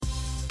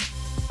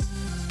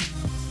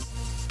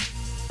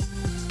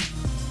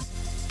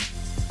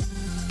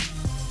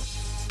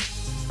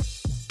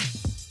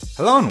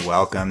Hello and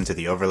welcome to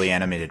the Overly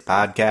Animated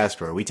Podcast,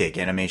 where we take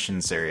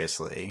animation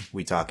seriously.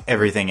 We talk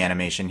everything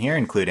animation here,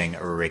 including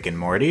Rick and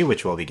Morty,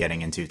 which we'll be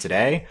getting into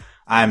today.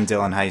 I'm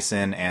Dylan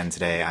Heisen, and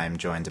today I'm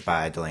joined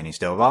by Delaney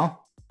Stovall.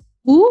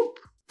 Whoop.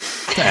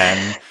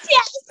 And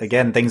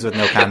again, things with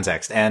no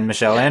context. And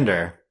Michelle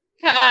Ander.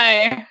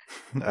 Hi.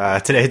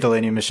 Today,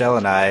 Delaney, Michelle,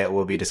 and I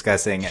will be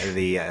discussing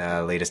the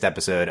latest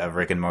episode of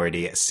Rick and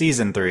Morty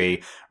Season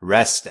 3,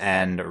 Rest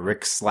and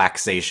Rick's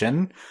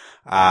Laxation.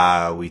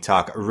 We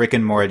talk Rick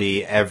and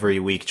Morty every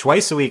week,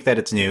 twice a week that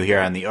it's new here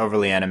on the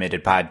Overly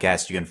Animated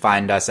Podcast. You can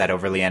find us at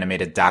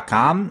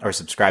overlyanimated.com or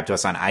subscribe to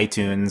us on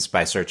iTunes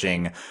by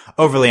searching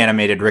Overly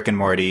Animated Rick and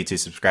Morty to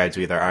subscribe to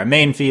either our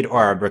main feed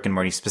or our Rick and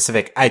Morty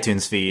specific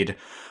iTunes feed.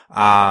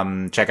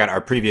 Check out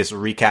our previous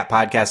recap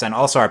podcast and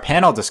also our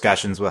panel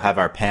discussions. We'll have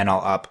our panel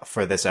up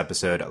for this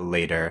episode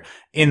later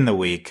in the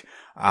week.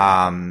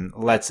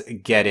 Let's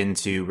get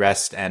into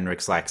Rest and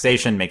Rick's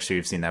Laxation. Make sure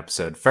you've seen the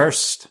episode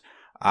first.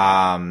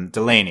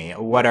 Delaney,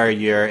 what are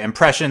your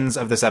impressions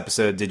of this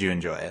episode? Did you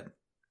enjoy it?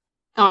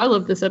 Oh, I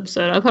love this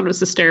episode. I thought it was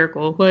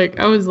hysterical.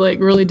 I was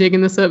really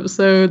digging this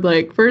episode.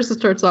 First it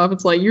starts off,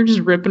 it's you're just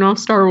ripping off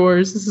Star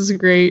Wars. This is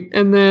great.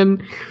 And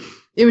then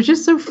it was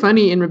just so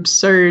funny and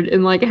absurd,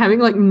 and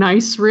having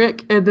nice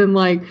Rick and then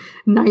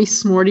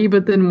nice Morty,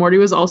 but then Morty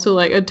was also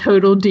a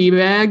total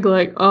D-bag.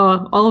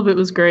 All of it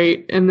was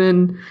great. And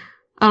then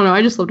I don't know,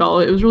 I just loved all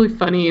of it. It was really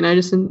funny, and I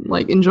just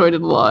enjoyed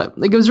it a lot.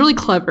 It was really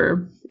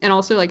clever. And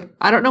also,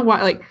 I don't know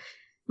why,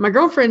 my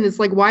girlfriend is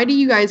why do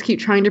you guys keep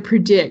trying to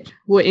predict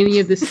what any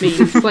of this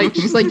means?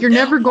 She's you're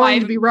never going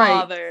to be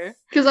right.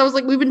 Because I was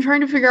we've been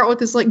trying to figure out what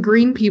this,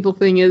 green people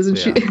thing is. And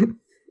she,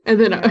 and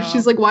then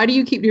she's why do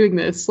you keep doing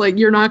this?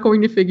 You're not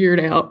going to figure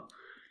it out.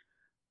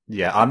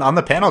 Yeah, on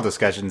the panel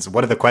discussions,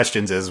 one of the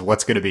questions is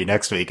what's going to be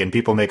next week, and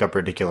people make up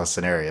ridiculous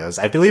scenarios.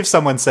 I believe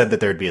someone said that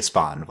there'd be a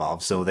spa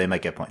involved, so they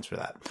might get points for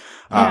that.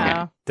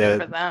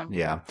 For them.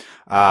 Yeah.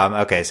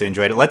 Okay, so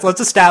enjoyed it. Let's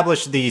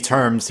establish the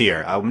terms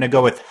here. I'm going to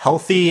go with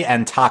healthy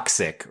and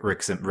toxic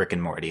Rick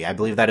and Morty. I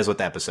believe that is what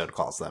the episode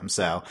calls them.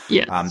 So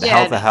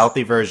the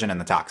healthy version and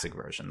the toxic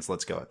versions.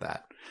 Let's go with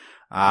that.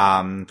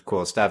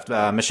 Cool stuff.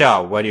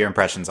 Michelle, what are your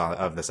impressions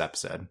of this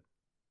episode?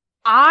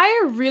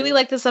 I really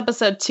like this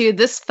episode too.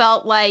 This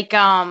felt like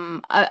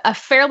a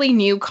fairly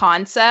new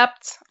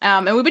concept.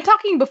 And we've been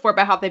talking before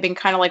about how they've been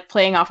kind of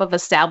playing off of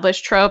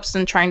established tropes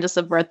and trying to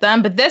subvert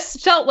them. But this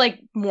felt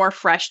more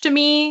fresh to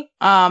me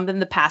than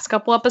the past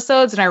couple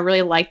episodes. And I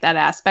really liked that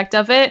aspect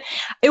of it.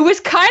 It was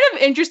kind of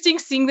interesting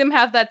seeing them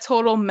have that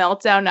total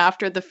meltdown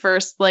after the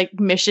first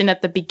mission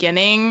at the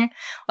beginning.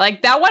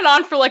 That went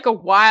on for a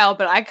while,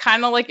 but I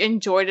kind of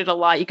enjoyed it a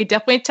lot. You could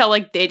definitely tell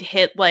they'd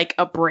hit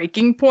a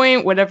breaking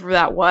point, whatever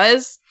that was.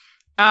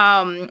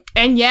 And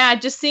yeah,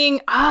 just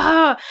seeing,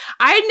 I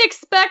didn't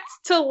expect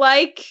to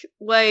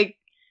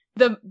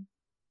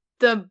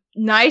the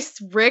nice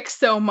Rick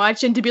so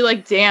much and to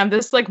be damn,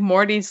 this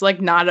Morty's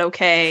not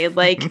okay.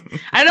 I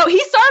don't know, he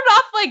started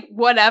off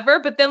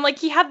whatever, but then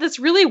he had this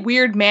really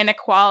weird manic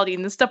quality,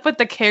 and the stuff with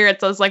the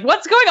carrots, I was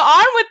what's going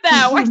on with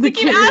that? Why does he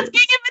keep asking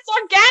if it's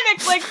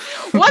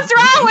organic? What's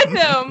wrong with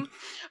him?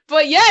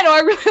 But yeah, no, I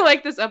really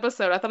like this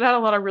episode. I thought it had a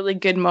lot of really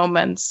good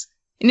moments.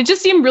 And it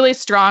just seemed really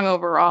strong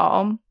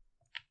overall.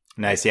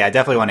 Nice. Yeah, I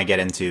definitely want to get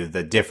into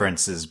the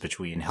differences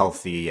between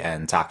healthy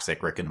and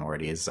toxic Rick and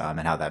Morty's and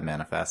how that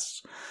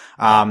manifests.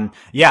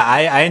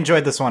 I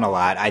enjoyed this one a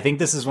lot. I think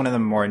this is one of the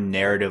more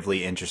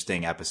narratively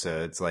interesting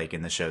episodes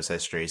in the show's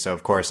history. So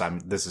of course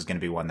this is going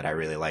to be one that I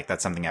really like.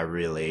 That's something I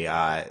really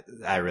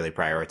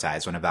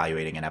prioritize when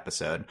evaluating an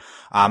episode.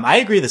 I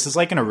agree. This is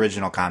an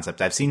original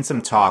concept. I've seen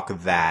some talk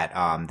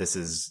that this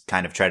is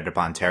kind of treaded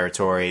upon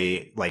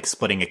territory,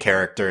 splitting a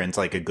character into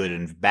a good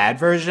and bad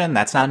version.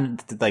 That's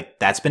not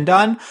that's been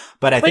done.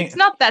 But I think it's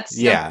not that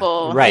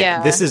simple. Yeah, right.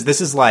 Yeah. This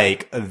is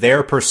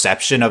their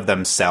perception of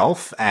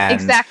themselves, and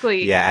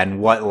exactly. Yeah,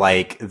 and what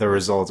the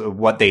results of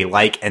what they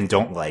like and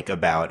don't like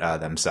about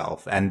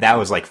themselves, and that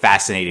was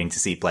fascinating to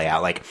see play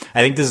out.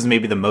 I think this is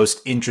maybe the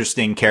most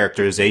interesting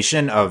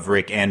characterization of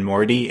Rick and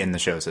Morty in the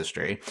show's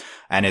history,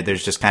 and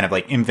there's just kind of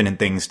infinite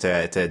things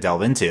to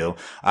delve into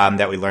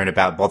that we learn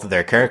about both of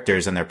their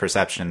characters and their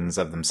perceptions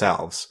of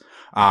themselves.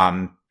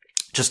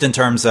 Just in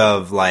terms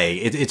of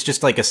it's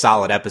just a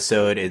solid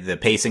episode. The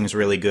pacing's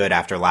really good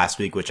after last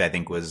week, which I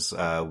think was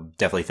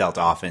definitely felt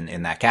off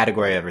in that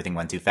category. Everything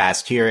went too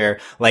fast here.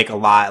 A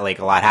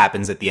lot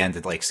happens at the end.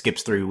 It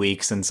skips 3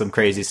 weeks and some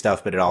crazy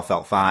stuff, but it all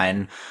felt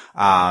fine.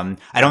 I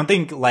don't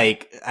think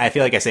I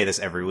feel I say this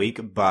every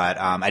week, but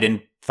I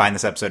didn't find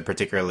this episode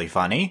particularly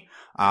funny.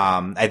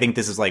 I think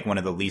this is one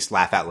of the least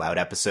laugh out loud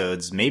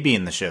episodes maybe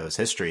in the show's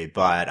history,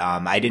 but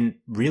I didn't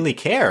really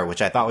care,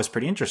 which I thought was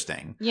pretty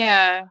interesting.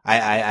 Yeah.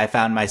 I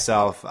found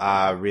myself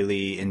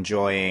really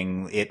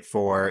enjoying it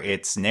for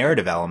its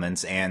narrative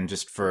elements and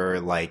just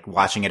for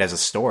watching it as a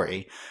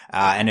story.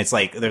 And it's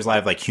there's a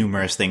lot of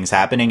humorous things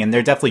happening, and there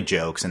are definitely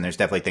jokes and there's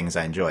definitely things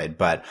I enjoyed,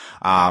 but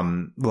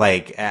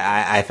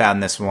I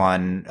found this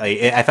one,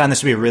 I found this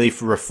to be a really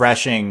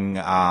refreshing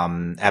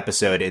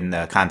episode in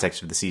the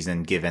context of the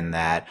season, given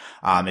that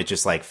It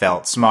just like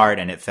felt smart,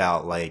 and it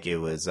felt like it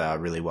was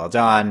really well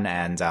done.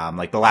 And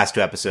like the last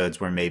two episodes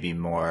were maybe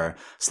more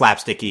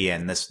slapsticky,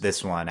 and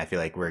this one I feel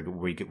like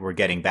we're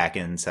getting back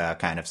into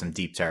kind of some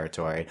deep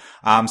territory.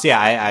 So yeah,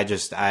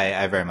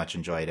 I very much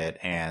enjoyed it,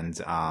 and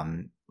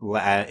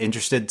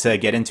interested to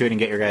get into it and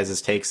get your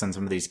guys' takes on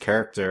some of these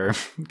character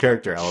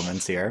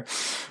elements here.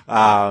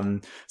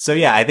 So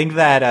yeah, I think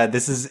that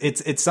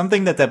it's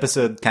something that the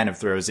episode kind of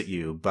throws at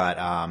you, but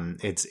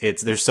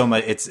there's so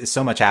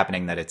much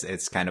happening that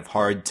it's kind of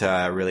hard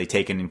to really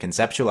take in and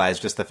conceptualize.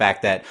 Just the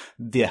fact that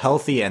the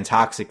healthy and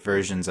toxic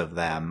versions of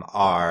them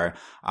are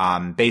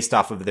based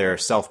off of their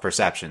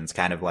self-perceptions,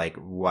 kind of like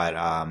what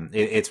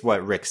it's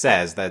what Rick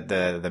says, that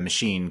the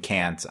machine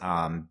can't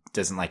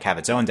doesn't like have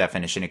its own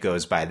definition, it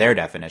goes by their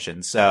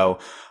definition. So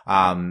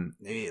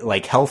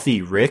like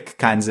healthy Rick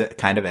kind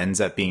of ends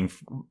up being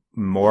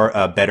more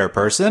a better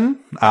person.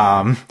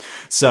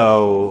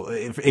 So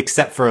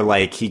except for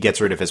like he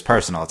gets rid of his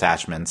personal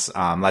attachments.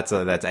 That's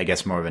I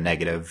guess more of a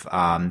negative.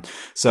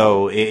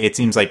 So it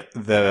seems like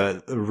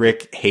the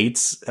Rick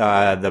hates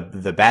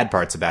the bad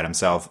parts about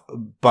himself,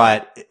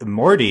 but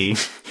Morty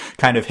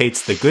kind of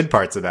hates the good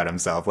parts about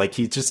himself. Like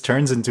he just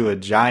turns into a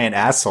giant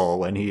asshole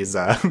when he's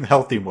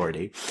healthy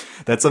Morty.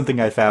 That's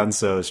something I found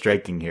so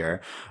striking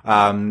here.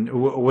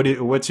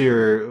 What's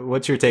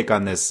your take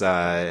on this?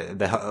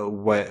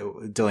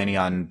 Delaney,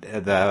 on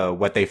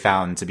what they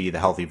found to be the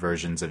healthy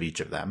versions of each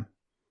of them?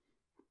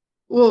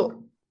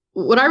 Well,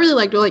 what I really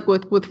liked, like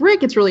with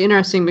Rick, it's really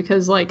interesting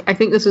because like I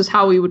think this is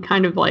how we would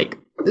kind of like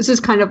this is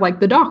kind of like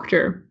the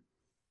Doctor.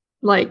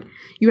 Like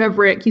you have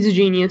Rick, he's a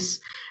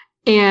genius,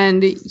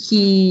 and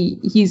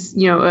he's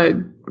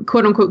a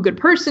quote unquote good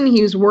person.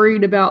 He was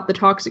worried about the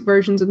toxic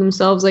versions of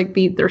themselves, like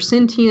they're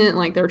sentient,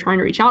 like they're trying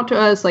to reach out to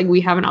us, like we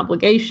have an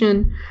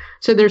obligation.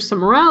 So there's some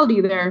morality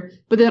there,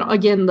 but then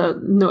again, the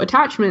no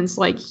attachments.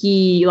 Like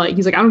he's like,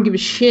 I don't give a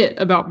shit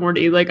about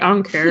Morty. Like I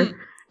don't care.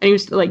 And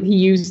he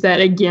used that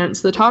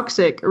against the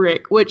toxic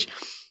Rick, which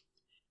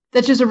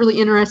that's just a really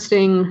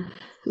interesting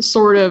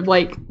sort of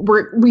like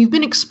we've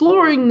been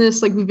exploring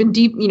this. Like we've been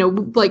deep,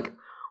 like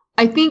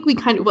I think we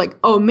kind of like,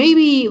 oh,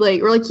 maybe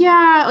like, we're like,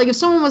 yeah, like if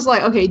someone was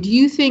like, okay, do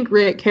you think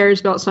Rick cares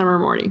about Summer or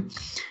Morty?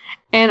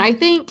 And I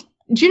think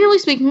generally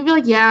speaking, we'd be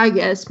like, yeah, I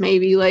guess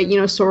maybe like,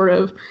 sort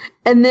of.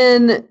 And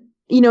then,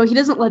 he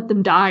doesn't let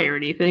them die or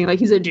anything. Like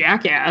he's a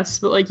jackass,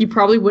 but like he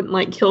probably wouldn't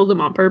like kill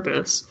them on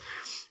purpose.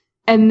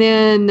 And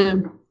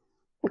then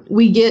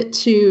we get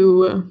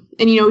to,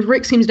 and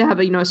Rick seems to have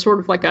a sort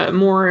of like a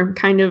more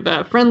kind of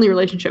a friendly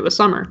relationship with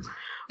Summer.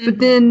 Mm-hmm. But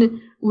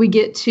then we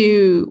get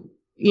to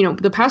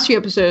the past few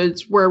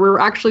episodes where we're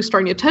actually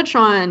starting to touch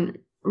on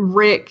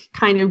Rick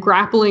kind of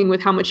grappling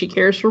with how much he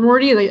cares for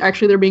Morty. Like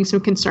actually there being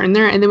some concern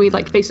there, and then we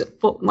like face it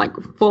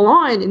full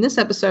on in this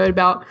episode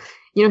about.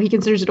 He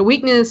considers it a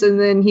weakness, and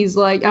then he's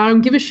like, I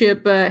don't give a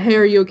shit, but hey,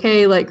 are you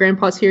okay? Like,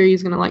 Grandpa's here,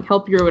 he's gonna, like,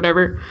 help you or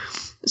whatever.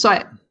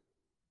 So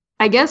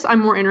I guess I'm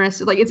more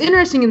interested, like, it's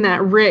interesting in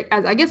that Rick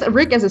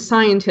as a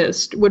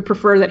scientist would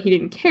prefer that he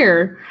didn't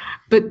care,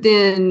 but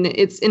then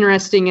it's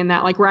interesting in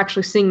that, like, we're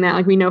actually seeing that,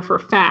 like, we know for a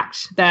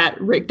fact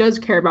that Rick does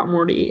care about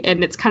Morty,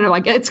 and it's kind of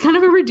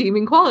a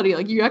redeeming quality.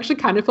 Like, you actually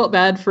kind of felt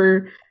bad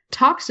for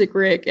toxic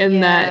Rick,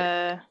 and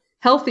that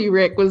healthy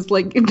Rick was,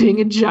 like, being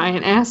a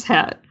giant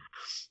asshat.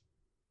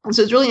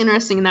 So it's really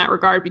interesting in that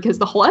regard because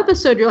the whole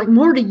episode, you're like,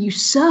 Morty, you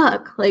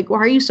suck. Like, why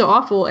are you so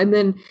awful? And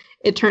then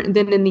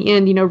then in the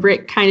end,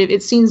 Rick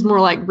it seems more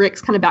like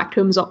Rick's kind of back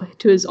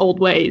to his old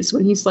ways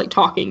when he's like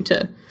talking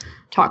to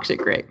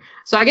toxic Rick.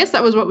 So I guess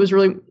that was what was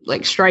really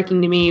like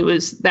striking to me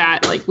was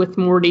that like with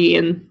Morty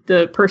and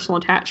the personal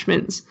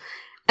attachments.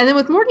 And then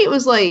with Morty, it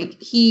was like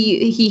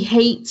he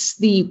hates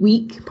the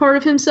weak part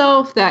of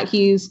himself that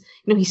he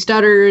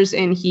stutters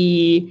and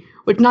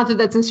which not that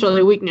that's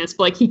necessarily a weakness,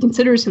 but like he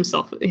considers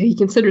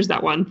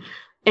that one,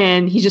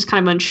 and he's just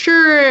kind of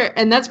unsure.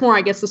 And that's more,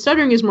 I guess, the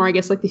stuttering is more, I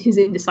guess, like his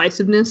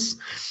indecisiveness,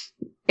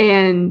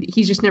 and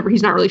he's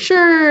not really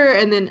sure.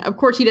 And then of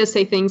course he does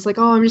say things like,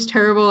 "Oh, I'm just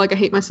terrible. Like I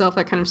hate myself,"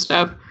 that kind of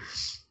stuff.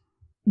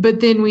 But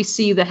then we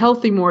see the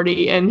healthy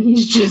Morty, and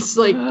he's just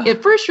like,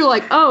 at first you're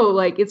like, oh,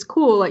 like it's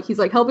cool, like he's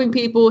like helping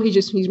people.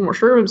 He's more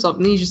sure of himself,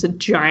 and he's just a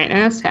giant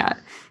asshat,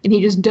 and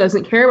he just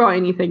doesn't care about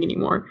anything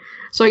anymore.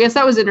 So I guess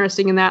that was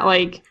interesting in that,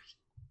 like.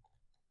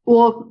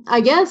 Well,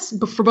 I guess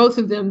for both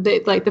of them,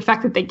 they, like the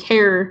fact that they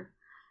care,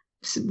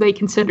 they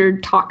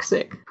considered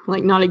toxic,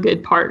 like not a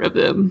good part of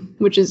them,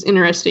 which is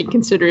interesting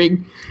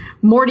considering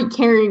Morty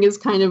caring is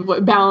kind of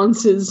what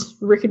balances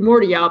Rick and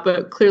Morty out.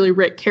 But clearly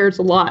Rick cares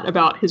a lot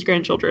about his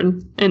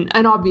grandchildren and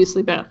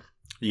obviously Beth.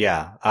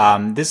 Yeah.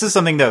 This is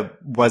something that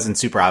wasn't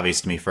super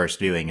obvious to me first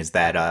viewing is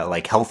that,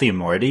 like healthy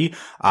Morty,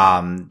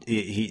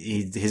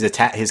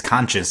 his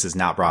conscience is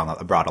not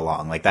brought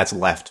along. Like that's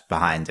left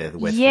behind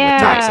with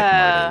toxic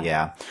Morty.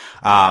 Yeah.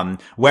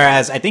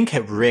 Whereas I think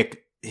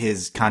Rick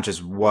his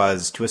conscience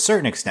was to a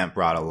certain extent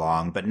brought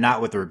along, but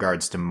not with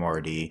regards to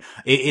Morty.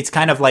 It's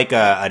kind of like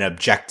an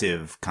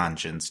objective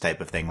conscience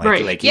type of thing. Like,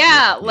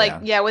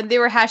 right. When they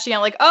were hashing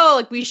out, like, oh,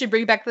 like we should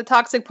bring back the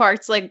toxic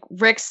parts. Like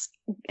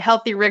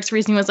healthy Rick's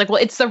reasoning was like,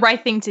 well, it's the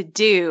right thing to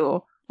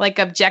do, like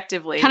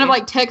objectively. Kind of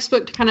like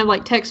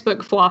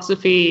textbook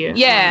philosophy.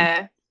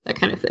 Yeah. That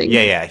kind of thing.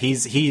 Yeah. He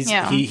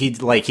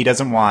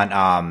doesn't want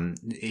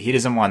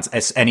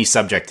any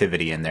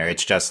subjectivity in there.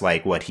 It's just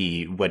like what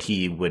he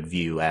would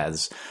view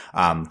as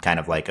kind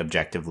of like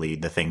objectively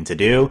the thing to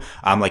do.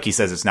 Like he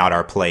says, it's not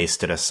our place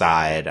to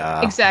decide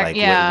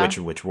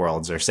which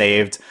worlds are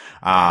saved.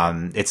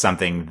 It's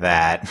something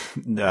that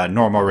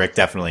normal Rick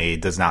definitely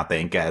does not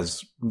think,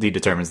 as he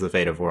determines the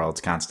fate of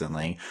worlds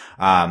constantly.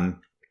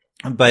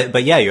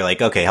 But yeah, you're like,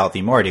 okay,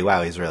 healthy Morty,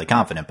 wow, he's really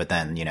confident. But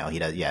then, he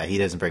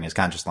doesn't bring his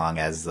conscience along,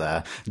 as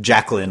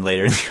Jacqueline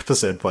later in the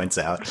episode points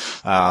out.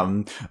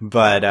 I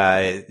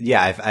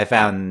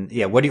found,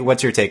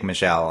 what's your take,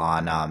 Michelle,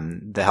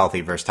 on the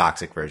healthy versus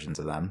toxic versions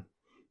of them?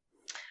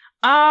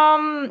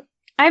 I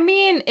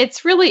mean,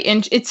 it's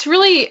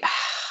really,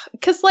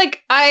 cause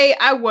like,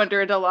 I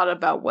wondered a lot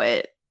about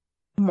what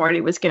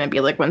Morty was going to be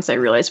like once I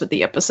realized what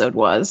the episode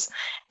was.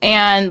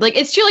 And like,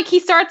 it's true, like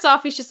he starts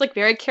off, he's just like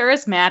very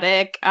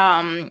charismatic.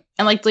 And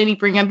like Delaney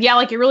bring up,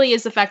 like it really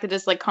is the fact that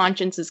his like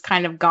conscience is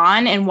kind of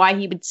gone, and why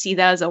he would see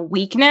that as a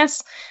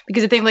weakness.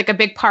 Because I think like a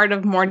big part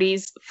of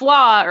Morty's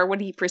flaw, or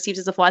what he perceives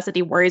as a flaw, is that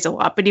he worries a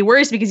lot. But he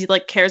worries because he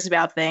like cares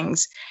about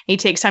things. He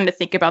takes time to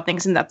think about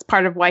things, and that's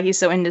part of why he's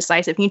so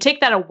indecisive. When you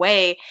take that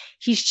away,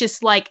 he's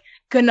just like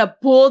gonna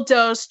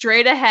bulldoze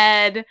straight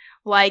ahead,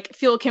 like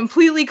feel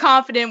completely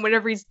confident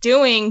whatever he's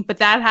doing, but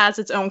that has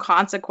its own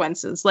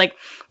consequences. Like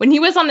when he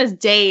was on this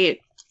date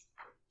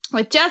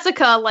with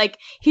Jessica, like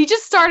he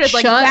just started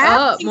like shut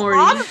up, Morty.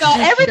 About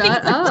everything.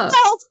 Shut like, up. what the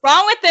hell's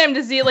wrong with him?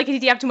 Does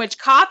he have too much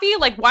coffee?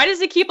 Like why does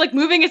he keep like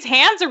moving his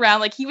hands around?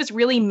 Like he was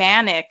really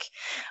manic.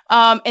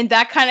 And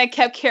that kind of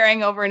kept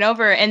carrying over and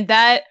over. And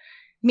that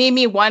made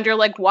me wonder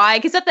like why,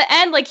 because at the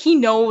end like he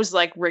knows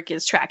like Rick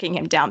is tracking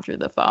him down through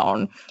the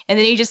phone, and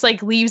then he just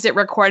like leaves it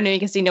recording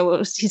because he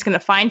knows he's gonna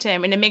find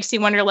him. And it makes me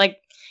wonder, like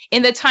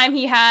in the time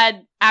he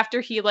had after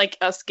he like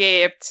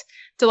escaped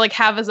to like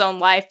have his own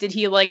life, did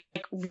he like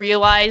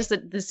realize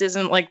that this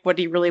isn't like what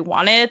he really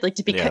wanted? Like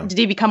did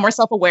he become more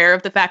self-aware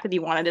of the fact that he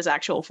wanted his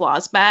actual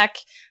flaws back?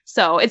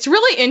 So it's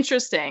really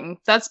interesting.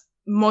 That's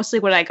mostly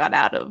what I got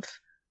out of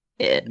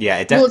it. Yeah,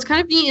 it's kind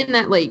of neat in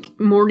that like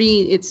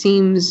Morty, it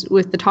seems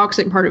with the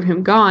toxic part of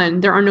him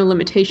gone, there are no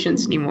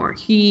limitations anymore.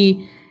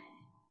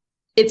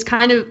 It's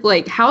kind of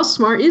like, how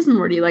smart is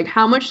Morty? Like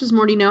how much does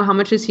Morty know? How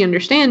much does he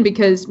understand?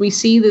 Because we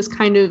see this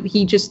kind of,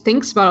 he just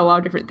thinks about a lot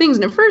of different things.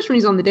 And at first when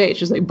he's on the date, it's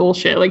just like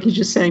bullshit. Like he's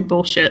just saying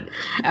bullshit.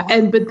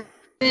 But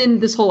then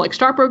this whole like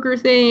stockbroker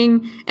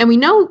thing, and we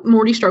know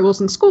Morty struggles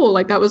in school.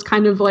 Like that was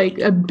kind of like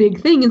a big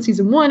thing in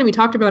season 1, and we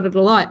talked about it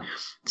a lot.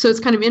 So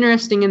it's kind of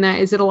interesting in that,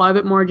 is it a lot of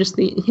it more just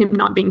him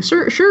not being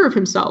sure of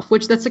himself,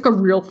 which that's like a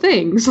real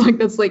thing. So like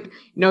that's like,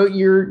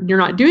 you're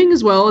not doing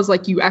as well as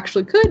like you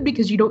actually could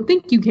because you don't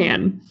think you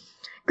can.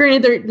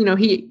 Granted,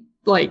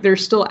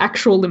 there's still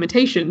actual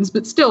limitations,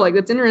 but still like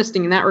that's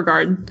interesting in that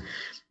regard,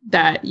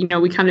 that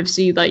we kind of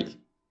see like,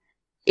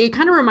 it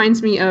kind of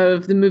reminds me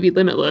of the movie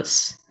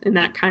Limitless, and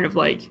that kind of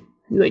like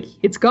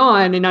it's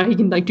gone and now he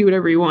can like do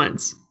whatever he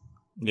wants.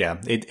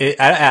 Yeah,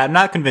 I'm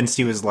not convinced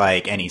he was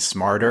like any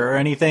smarter or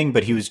anything,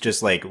 but he was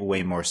just like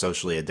way more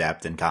socially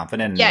adept and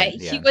confident. He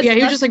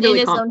was just like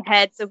really in his own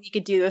head, so he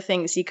could do the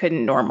things he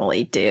couldn't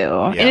normally do.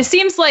 Yeah. And it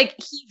seems like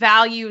he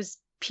values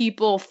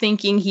people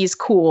thinking he's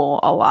cool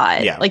a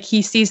lot. Yeah. Like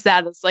he sees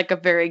that as like a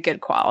very good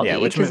quality. Yeah,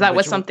 which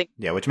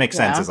makes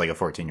sense as like a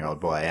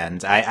 14-year-old boy.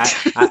 And I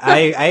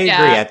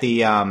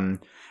agree.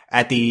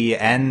 At the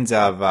end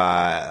of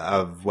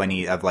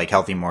like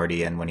Healthy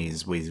Morty, and when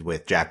he's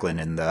with Jacqueline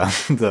in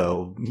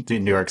the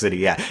New York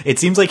City, it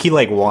seems like he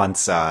like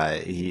wants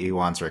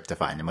Rick to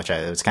find him, which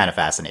it was kind of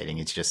fascinating.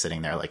 He's just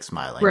sitting there like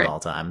smiling the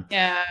whole time.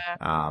 Yeah.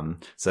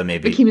 So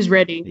maybe he was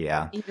ready.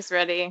 Yeah. He was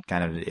ready.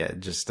 Kind of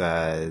just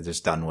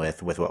done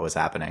with what was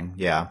happening.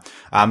 Yeah.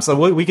 So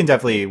we can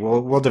definitely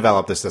we'll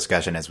develop this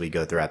discussion as we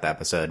go throughout the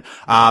episode.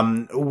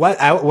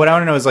 What I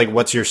want to know is like,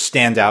 what's your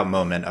standout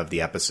moment of the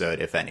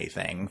episode, if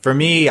anything? For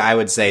me, I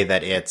would say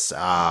that it's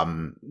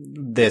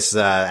this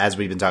as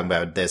we've been talking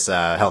about, this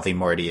Healthy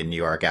Morty in New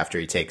York after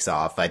he takes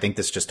off. I think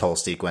this just whole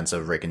sequence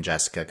of Rick and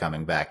Jessica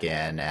coming back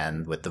in,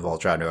 and with the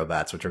Voltron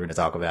robots, which we're going to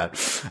talk about,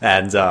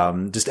 and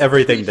just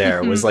everything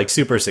there was like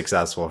super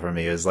successful for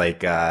me. It was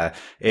like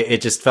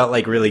it just felt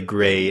like really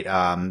great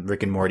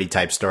Rick and Morty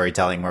type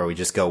storytelling, where we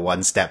just go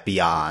one step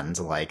beyond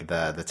like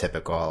the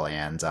typical,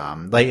 and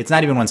like it's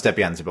not even one step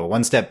beyond the typical,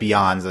 one step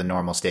beyond the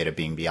normal state of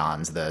being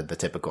beyond the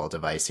typical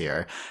device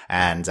here.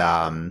 And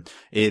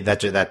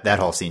that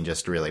whole scene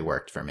just really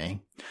worked for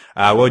me.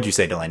 What would you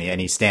say, Delaney?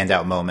 Any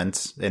standout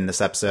moments in this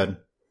episode?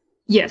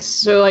 Yes.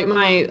 So like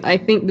I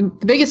think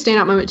the biggest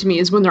standout moment to me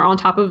is when they're on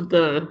top of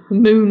the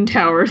moon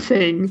tower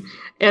thing.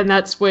 And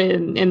that's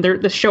when, and they're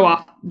the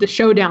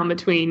showdown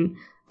between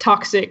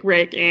Toxic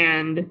Rick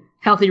and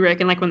Healthy Rick,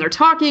 and like when they're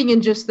talking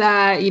and just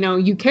that,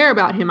 you care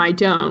about him. I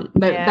don't.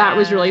 That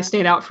was really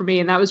stand out for me,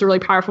 and that was a really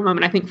powerful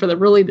moment, I think, for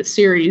the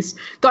series.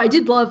 Though I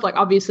did love, like,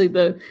 obviously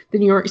the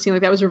New York scene.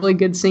 Like, that was a really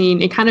good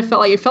scene. It kind of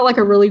felt like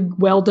a really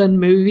well done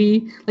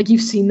movie. Like,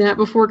 you've seen that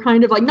before,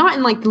 kind of, like, not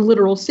in like the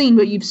literal scene,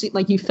 but you've seen,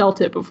 like, you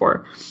felt it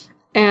before.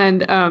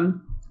 And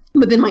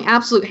but then my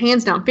absolute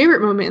hands down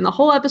favorite moment in the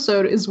whole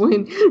episode is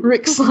when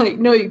Rick's like,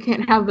 "No, you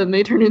can't have them.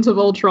 They turn into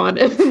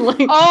Voltron." And then,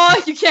 like,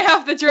 oh, you can't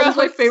have the drones. That was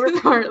my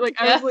favorite part. Like,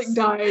 yes. I was like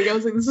dying. I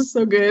was like, this is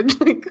so good.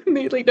 Like,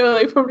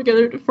 they form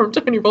together to form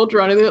Tiny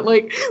Voltron, and then it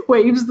like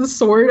waves the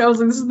sword. I was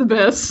like, this is the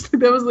best.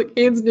 That was like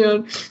hands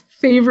down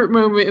favorite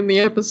moment in the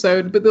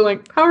episode. But the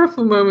like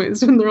powerful moment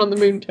is when they're on the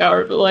moon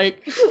tower. But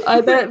like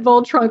that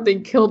Voltron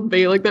thing killed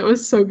me. Like, that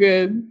was so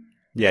good.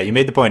 Yeah, you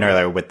made the point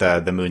earlier with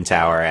the moon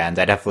tower, and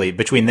I definitely,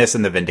 between this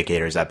and the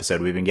Vindicators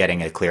episode, we've been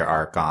getting a clear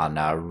arc on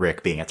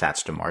Rick being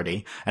attached to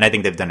Morty, and I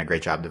think they've done a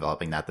great job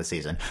developing that this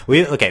season.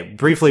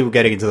 Briefly, we're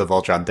getting into the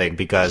Voltron thing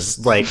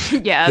because, like,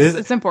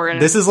 it's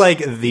important. This is like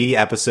the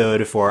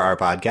episode for our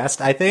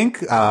podcast, I think.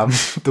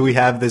 We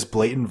have this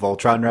blatant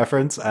Voltron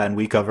reference, and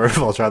we cover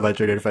Voltron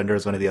Legendary Defender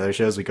as one of the other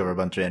shows. We cover a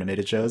bunch of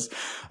animated shows.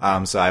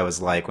 So I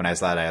was like, when I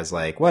saw that, I was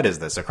like, what is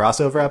this? A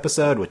crossover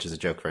episode? Which is a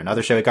joke for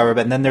another show we cover.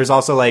 But then there's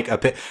also like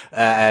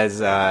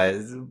there's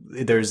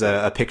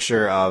a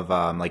picture of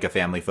like a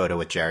family photo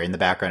with Jerry in the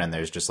background, and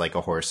there's just like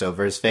a horse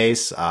over his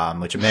face,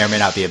 which may or may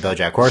not be a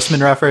BoJack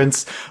Horseman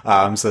reference.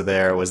 So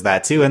there was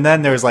that too. And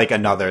then there's like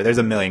there's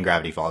a million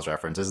Gravity Falls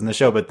references in the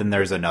show, but then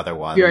there's another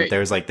one. Right.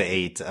 There's like the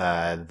eight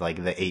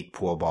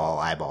pool ball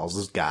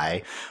eyeballs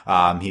guy.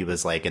 He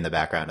was like in the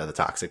background of the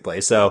Toxic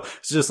Place. So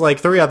it's just like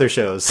 3 other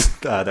shows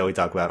that we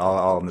talk about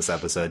all in this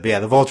episode. But yeah,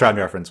 the Voltron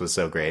reference was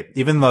so great,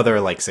 even though there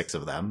are like 6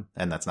 of them,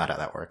 and that's not how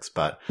that works.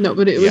 But no,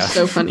 but it was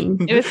so funny.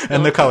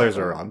 And the colors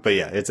were wrong, but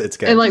yeah, it's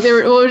good. And like it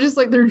was just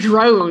like they're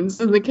drones,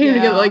 and they came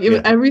together. Like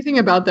everything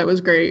about that was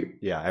great.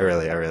 Yeah, I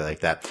really like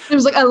that. It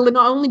was like not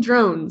only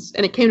drones,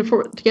 and it came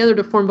together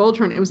to form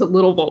Voltron. It was a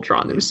little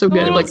Voltron. It was so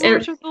good. Like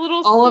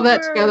all of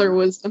that together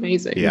was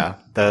amazing. Yeah,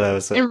 that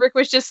was. And Rick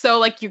was just so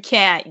like, you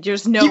can't.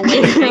 There's no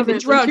way to make the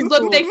drones.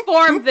 Look, they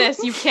formed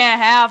this. You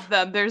can't have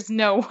them. There's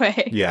no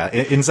way. Yeah,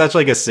 in such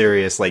like a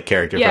serious like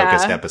character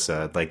focused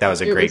episode, like that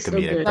was a great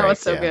comedic break. That was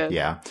so good.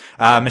 Yeah.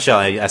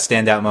 Michelle, a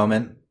standout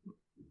moment.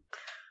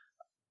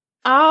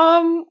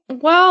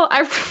 Well,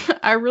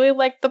 I really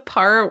liked the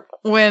part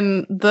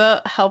when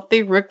the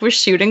healthy Rick was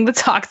shooting the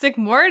toxic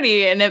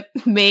Morty, and it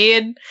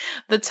made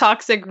the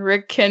toxic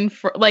Rick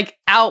like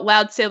out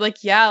loud say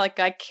like, yeah, like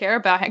I care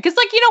about him. Cause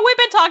like, we've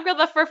been talking about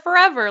that for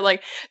forever.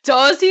 Like,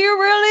 does he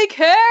really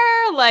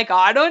care? Like,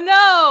 I don't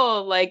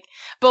know. Like,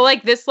 but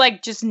like this,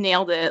 like just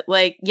nailed it.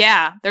 Like,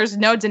 yeah, there's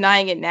no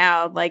denying it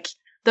now. Like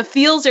the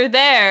feels are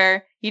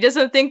there. He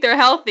doesn't think they're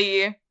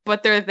healthy,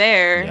 but they're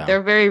there. Yeah.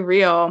 They're very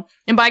real.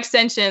 And by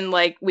extension,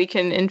 like, we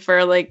can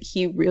infer, like,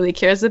 he really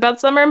cares about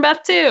Summer and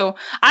Beth, too.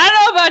 I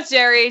don't know about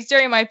Jerry.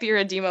 Jerry might be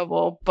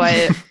redeemable,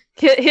 but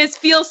his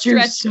feels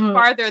stretch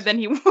farther than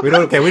he wants. We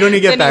don't need to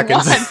get back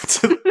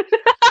into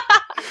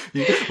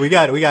we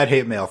got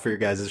hate mail for your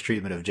guys'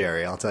 treatment of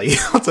Jerry. I'll tell you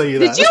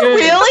that. Did you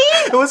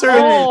really?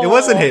 It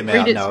wasn't hate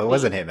mail. No, it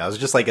wasn't hate mail. It was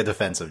just like a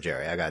defense of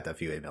Jerry. I got a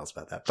few emails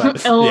about that.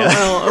 But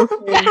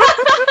okay.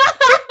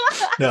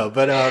 No,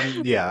 but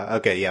yeah,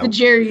 okay, yeah. The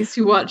Jerrys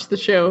who watch the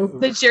show.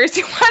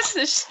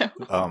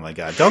 Oh my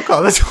god! Don't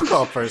call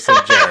a person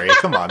Jerry.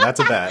 Come on, that's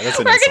an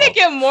insult. We're gonna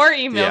get more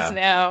emails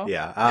now.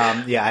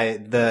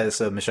 Yeah,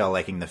 so Michelle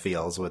liking the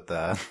feels with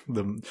the.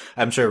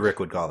 I'm sure Rick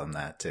would call them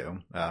that too.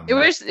 It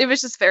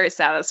was just very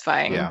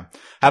satisfying. Yeah.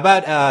 How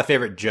about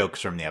favorite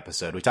jokes from the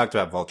episode? We talked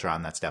about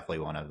Voltron. That's definitely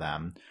one of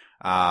them.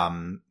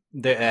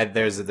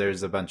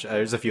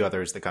 There's a few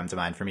others that come to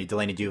mind for me.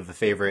 Delaney, do you have a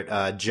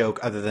favorite joke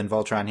other than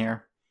Voltron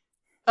here?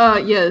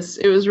 Yes,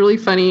 it was really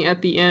funny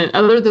at the end,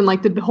 other than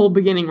like the whole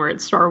beginning where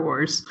it's Star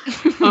Wars.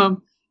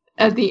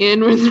 At the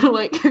end when they're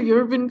like, have you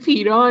ever been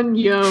peed on?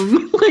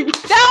 Yum. Like,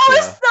 that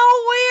was so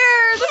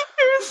weird.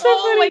 It was so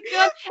funny. My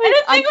god. I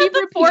didn't think of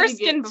the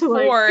foreskin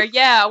before. Like,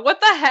 yeah,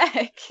 what the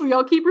heck? We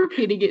all keep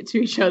repeating it to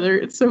each other.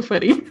 It's so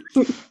funny.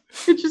 It's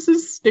just so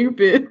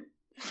stupid.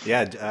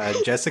 Yeah,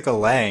 Jessica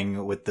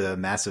Lange with the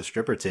massive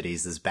stripper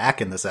titties is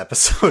back in this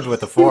episode with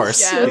the Force.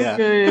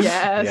 Yes.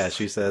 Yeah,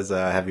 she says,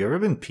 have you ever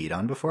been peed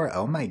on before?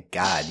 Oh my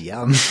god,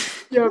 yum.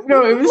 Yeah,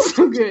 no, it was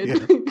so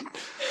good.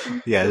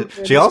 Yeah,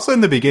 she also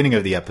in the beginning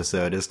of the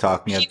episode is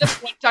talking about...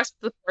 She talks to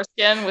the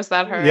foreskin, was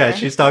that her? Yeah,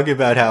 she's talking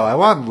about how I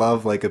want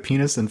love like a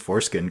penis and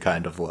foreskin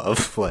kind of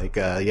love. Like,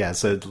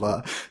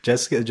 so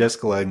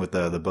Jessica Lange with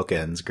the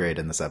bookends, great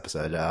in this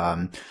episode.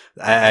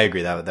 I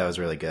agree, that was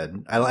really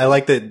good. I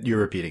like that you're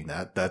repeating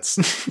that. It's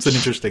an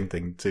interesting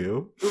thing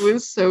too. It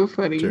was so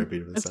funny.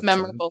 It's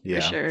memorable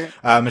for sure.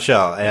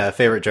 Michelle,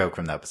 favorite joke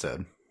from the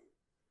episode?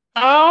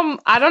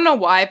 I don't know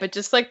why, but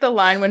just like the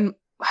line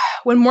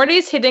when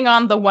Morty's hitting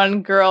on the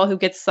one girl who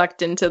gets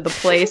sucked into the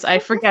place, I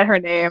forget her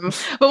name,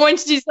 but when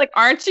she's like,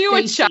 "Aren't you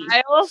a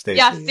child?" Stacey,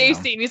 yeah,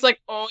 Stacey, and he's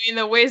like, "Only in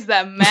the ways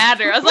that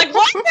matter." I was like,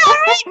 "What the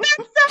heck? That's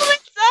so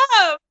messed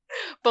up."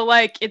 But but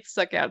like it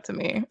stuck out to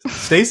me.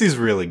 Stacy's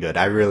really good.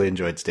 I really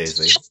enjoyed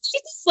Stacy. She's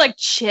just like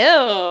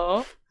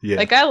chill. Yeah.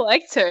 Like I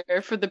liked her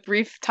for the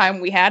brief time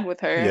we had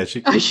with her.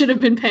 Yeah, I should have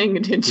been paying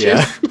attention.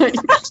 Yeah. Like,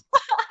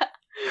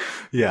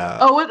 yeah.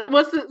 oh,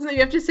 what's the? So you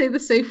have to say the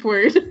safe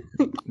word.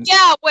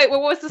 Yeah. Wait.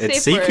 What was the It's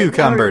safe sea word?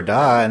 cucumber,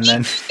 duh, and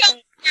then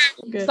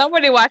Good.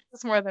 Somebody watched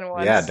this more than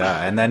once. yeah, duh,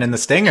 and then in the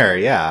stinger,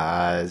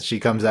 she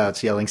comes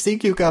out yelling sea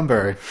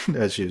cucumber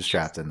as she was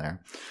trapped in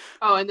there.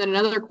 Oh, and then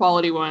another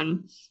quality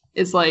one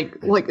is like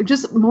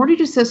just Morty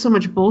just says so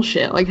much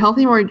bullshit. Like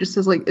Healthy Morty just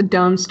says like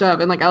dumb stuff,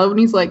 and like I love when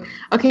he's like,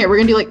 okay, we're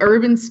gonna do like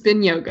urban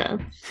spin yoga,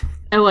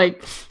 and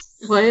like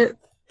what?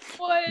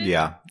 What?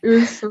 Yeah, It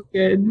was so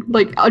good.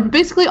 Like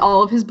basically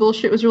all of his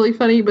bullshit was really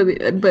funny, but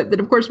then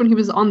of course when he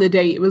was on the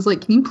date, it was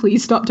like, can you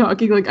please stop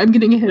talking? Like I'm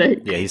getting a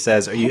headache. yeah. He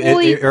says, "Are you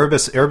Holy-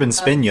 urban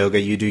spin yoga?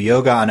 You do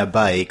yoga on a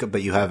bike,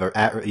 but you have an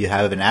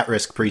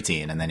at-risk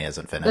preteen." And then he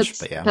hasn't finished.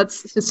 But yeah,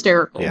 That's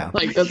hysterical. Yeah.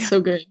 Like that's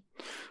so good.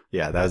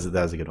 yeah, that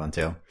was a good one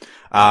too.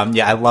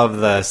 Yeah, I love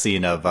the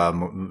scene of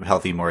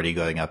Healthy Morty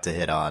going up to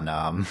hit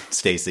on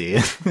Stacy,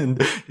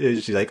 and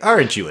she's like,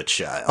 "Aren't you a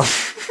child?"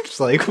 It's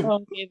like, Oh,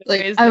 okay, the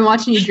Like phrase- I'm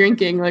watching you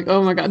drinking. Like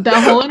oh my god,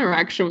 that whole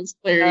interaction was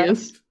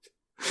hilarious.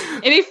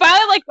 and he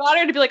finally like got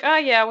her to be like, oh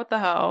yeah, what the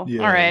hell?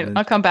 Yeah, All right, and-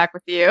 I'll come back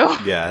with you.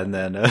 yeah, and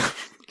then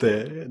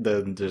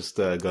then just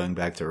going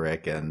back to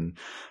Rick, and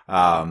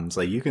it's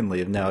like, you can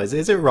leave. No, is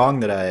it wrong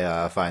that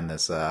I find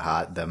this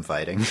hot, them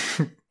fighting?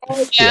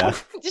 Oh, Yeah.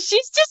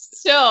 She's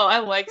just chill. I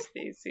like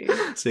Stacy.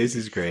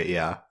 Stacey's great,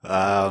 yeah.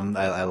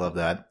 I love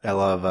that. I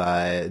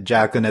love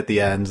Jacqueline at the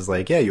end is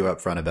like, yeah, you were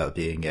upfront about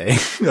being a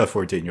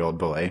 14-year-old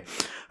boy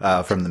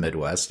from the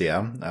Midwest,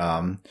 yeah.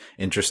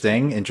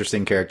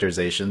 Interesting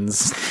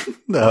characterizations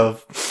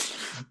of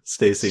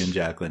Stacy and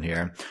Jacqueline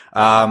here.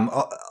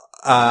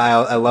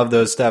 I love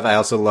those stuff. I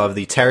also love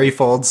the Terry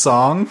Fold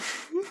song,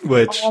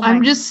 which Oh my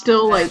I'm just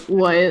still like,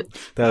 what?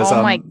 that was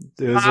Oh my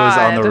it was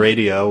on the God.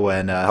 radio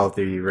when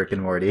Healthy Rick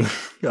and Morty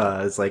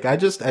it's like, I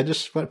just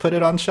put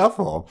it on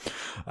shuffle.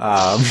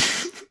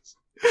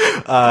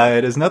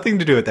 It has nothing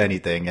to do with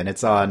anything, and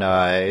it's on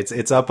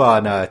it's up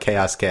on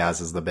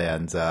Chaos is the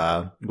band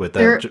with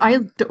the I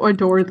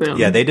adore them.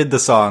 yeah, they did the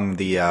song,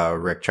 the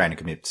Rick trying to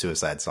commit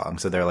suicide song,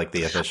 so they're like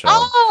the official.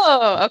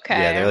 Oh,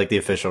 okay. Yeah, they're like the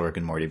official Rick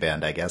and Morty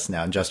band, I guess,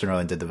 now. And Justin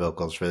Roiland did the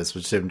vocals for this,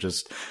 which is him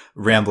just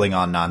rambling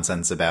on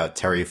nonsense about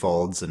Terry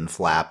folds and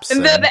flaps.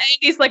 and then the end,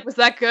 he's like, "Was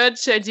that good?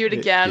 Should I do it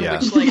again?" Yeah.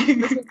 Which like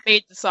this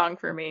made the song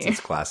for me. it's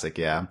classic,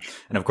 yeah.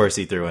 And of course,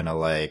 he threw in a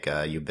like,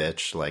 you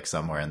bitch, like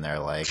somewhere in there,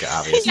 like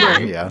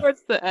obviously, yeah.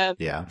 Towards the end.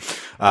 Yeah.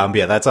 But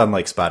yeah, that's on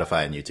like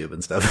Spotify and YouTube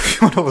and stuff if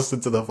you want to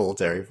listen to the full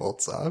Terry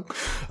Fold song.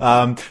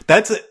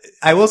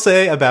 I will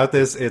say about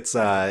this, it's,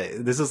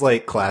 this is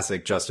like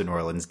classic Justin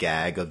Roiland's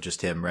gag of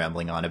just him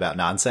rambling on about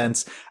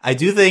nonsense. I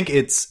do think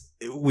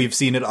we've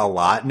seen it a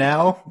lot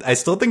now. I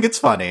still think it's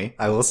funny.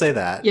 I will say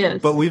that. Yes.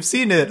 But we've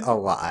seen it a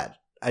lot.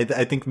 I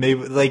think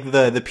maybe like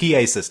the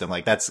PA system,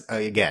 like that's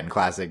again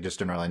classic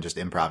Justin Roiland just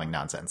improving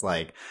nonsense.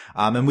 Like,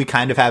 and we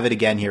kind of have it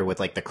again here with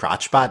like the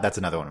crotch bot. That's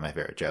another one of my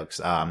favorite jokes.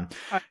 Oh,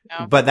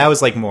 no. But that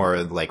was like more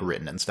like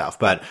written and stuff.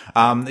 But,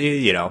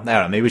 you know, I don't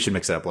know. Maybe we should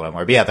mix it up a little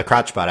more. But yeah, the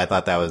crotch bot, I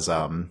thought that was,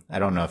 I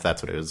don't know if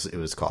that's what it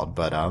was called,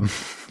 but,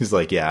 he's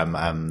like, yeah,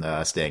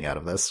 I'm staying out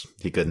of this.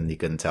 He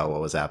couldn't tell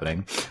what was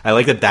happening. I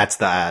like that that's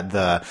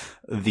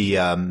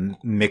the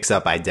mix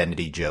up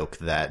identity joke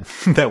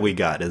that we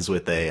got is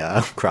with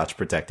a, crotch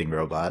protecting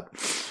robot.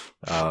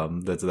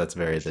 That's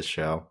very this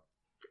show.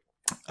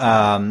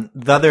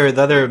 The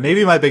other,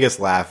 maybe my biggest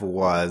laugh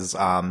was,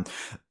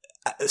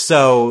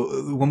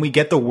 so when we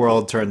get the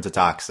world turned to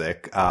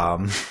toxic,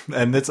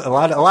 and it's a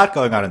lot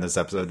going on in this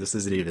episode. This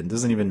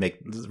doesn't even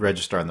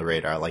register on the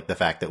radar, like the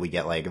fact that we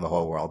get like the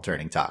whole world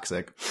turning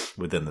toxic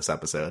within this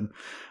episode.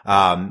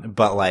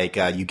 But like,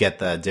 you get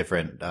the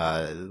different,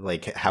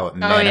 like how it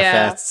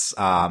manifests.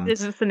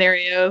 Different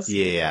scenarios.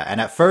 Yeah. And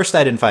at first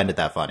I didn't find it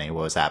that funny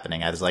what was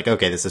happening. I was like,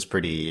 okay, this is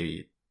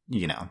pretty,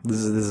 you know, this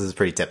is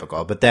pretty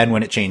typical. But then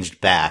when it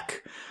changed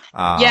back,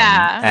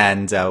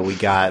 and we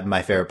got,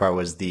 my favorite part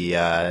was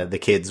the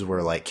kids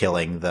were like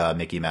killing the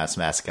Mickey Mouse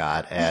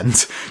mascot, and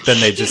then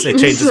it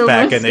changes So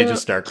back and messed they up.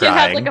 just start He crying.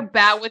 had like a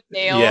bat with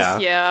nails.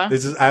 Yeah.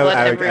 This is Blood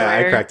I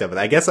everywhere. cracked up with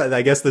that.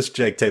 I guess this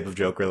type of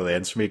joke really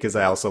lands for me because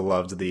I also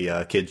loved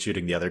the kid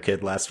shooting the other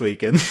kid last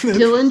week, and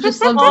Dylan just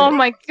loves Oh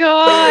my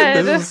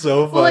god. this is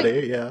so Well, like-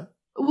 funny. Yeah,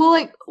 it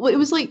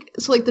was like,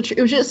 so like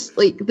it was just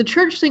like the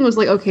church thing was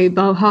like, okay,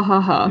 bah, ha ha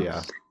ha.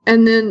 yeah.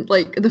 And then,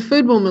 like, the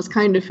food one was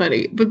kind of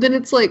funny. But then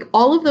it's like,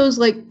 all of those,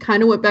 like,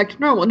 kind of went back to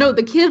normal. No,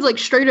 the kids, like,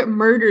 straight up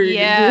murdered.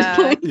 Yeah.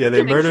 Like, Yeah,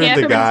 they murdered can't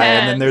the guy, and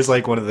then pretend. there's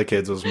like one of the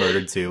kids was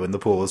murdered too, and the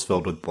pool was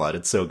filled with blood.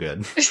 It's so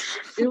good.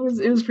 it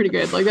was pretty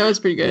good. Like, that was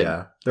pretty good.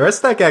 Yeah, the rest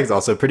of that gag's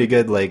also pretty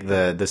good. Like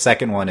the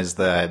second one is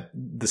the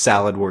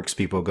salad works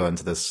people go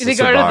into this They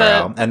go to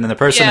Sbarro, and then the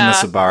person in the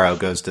Yeah. Sbarro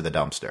goes to the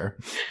dumpster.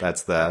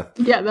 That's the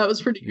Yeah, that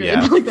was pretty good.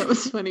 Yeah. Like, that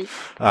was funny.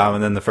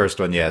 and then the first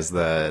one, yeah, is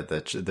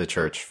the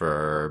church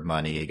for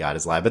money he got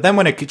his life. But then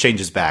when it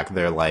changes back,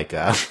 they're like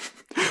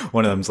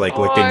One of them's like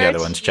licking the other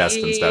one's chest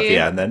and stuff.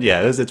 Yeah, and then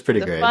it's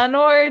pretty great. Fun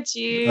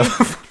orgy.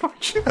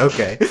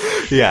 Okay,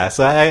 yeah.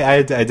 So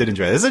I did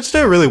enjoy this. It's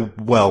just a really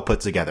well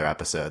put together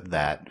episode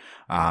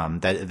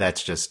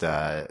that's just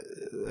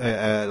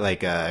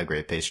like a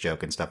great pace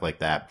joke and stuff like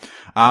that.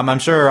 I'm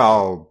sure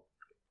I'll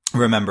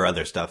remember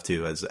other stuff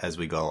too as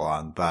we go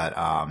along, but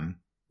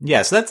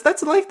yeah. So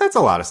that's a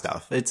lot of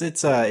stuff.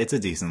 It's a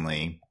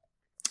decently.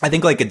 I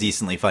think like a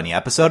decently funny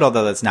episode,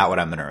 although that's not what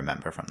I'm going to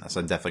remember from this.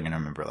 I'm definitely going to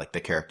remember like the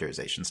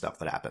characterization stuff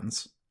that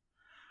happens.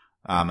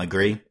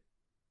 Agree?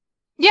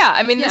 Yeah,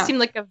 I mean, this seemed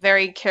like a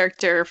very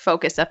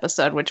character-focused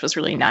episode, which was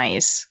really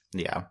nice.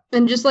 Yeah.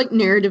 And just like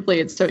narratively,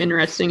 it's so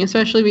interesting,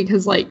 especially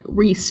because like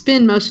we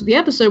spend most of the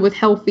episode with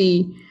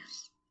healthy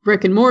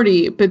Rick and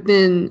Morty, but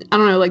then, I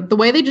don't know, like the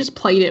way they just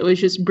played it was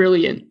just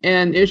brilliant.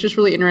 And it was just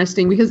really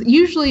interesting because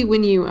usually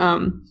when you,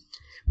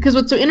 because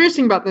what's so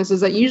interesting about this is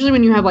that usually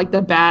when you have like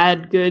the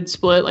bad good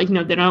split, like, you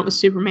know, they don't with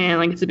Superman,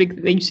 like it's a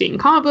big thing you see it in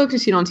comic books, you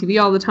see it on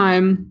TV all the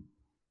time.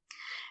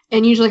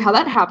 And usually how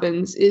that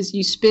happens is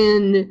you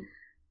spend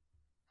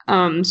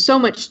so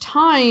much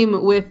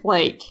time with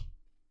like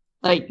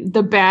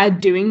the bad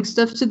doing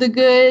stuff to the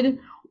good,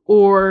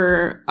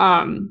 or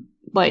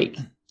like,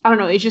 I don't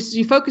know, it's just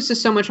you focus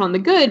so much on the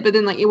good, but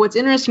then like what's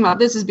interesting about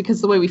this is because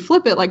the way we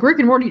flip it, like Rick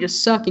and Morty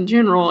just suck in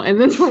general, and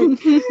then like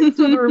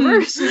so the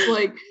reverse is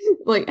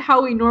like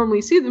how we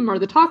normally see them are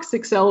the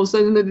toxic selves,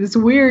 and then it's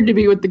weird to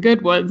be with the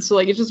good ones. So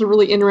like it's just a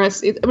really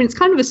interesting. I mean, it's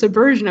kind of a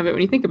subversion of it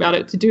when you think about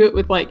it, to do it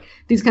with like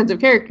these kinds of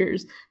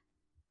characters.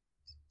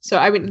 So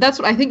I mean, that's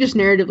what I think. Just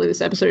narratively, this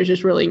episode is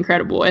just really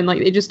incredible, and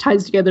like it just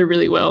ties together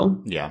really well.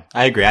 Yeah,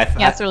 I agree.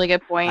 That's a really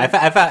good point.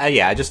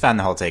 I just found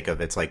the whole take of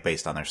it's like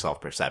based on their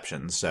self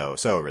perceptions, so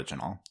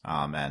original,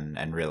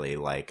 and really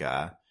like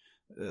a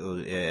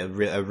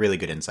really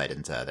good insight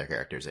into their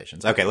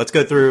characterizations. Okay, let's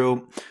go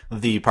through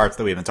the parts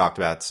that we haven't talked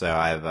about. So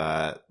I have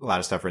a lot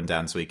of stuff written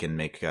down, so we can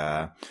make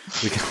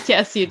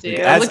Yes, you do.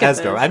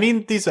 I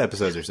mean, these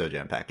episodes are so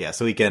jam packed. Yeah,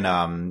 so we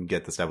can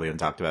get the stuff we haven't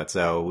talked about.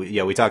 So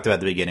we talked about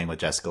the beginning with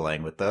Jessica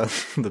Lange with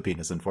the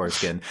penis and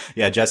foreskin.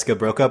 Yeah, Jessica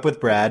broke up with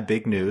Brad.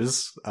 Big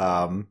news.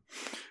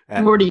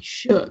 Morty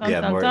shook.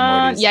 Yeah,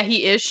 Morty's, yeah,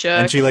 he is shook,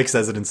 and she like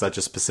says it in such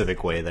a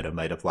specific way that it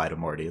might apply to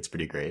Morty. It's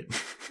pretty great.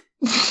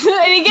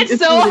 And he gets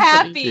so really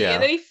happy, yeah.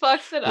 and then he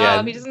fucks it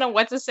up. He doesn't know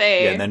what to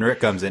say. Yeah, and then Rick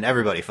comes in.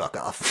 Everybody fuck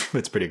off.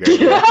 It's pretty great.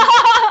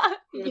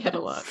 Yeah, a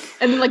lot.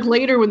 And then like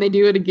later when they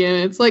do it again,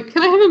 it's like,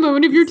 can I have a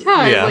moment of your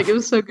time? Yeah. Like it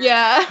was so good.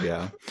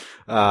 Yeah.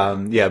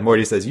 Yeah.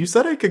 Morty says, "You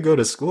said I could go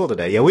to school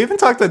today." Yeah, we haven't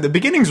talked about the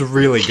beginning's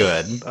really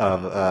good.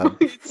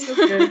 It's so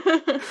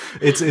good.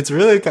 It's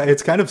really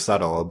kind of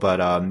subtle, but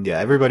yeah,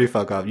 everybody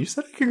fuck off. You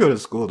said I could go to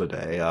school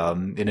today.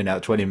 In and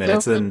out 20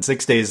 minutes, and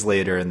 6 days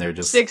later, and they're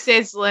just 6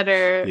 days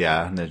later.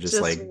 Yeah, and they're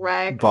just like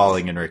wrecked.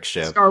 balling in Rick's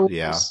ship. Star Wars.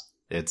 Yeah,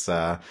 it's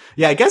yeah.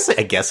 I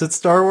guess it's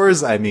Star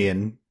Wars. I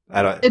mean,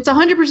 I don't. It's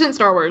 100%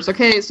 Star Wars.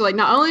 Okay, so like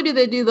not only do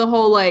they do the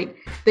whole like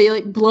they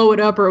like blow it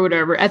up or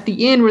whatever at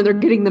the end where they're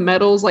getting the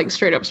medals, like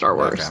straight up Star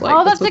Wars. Okay. Like,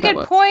 Oh, that's a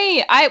good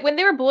point. When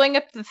they were blowing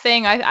up the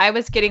thing, I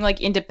was getting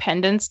like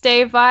Independence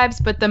Day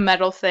vibes, but the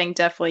medal thing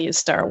definitely is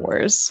Star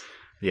Wars.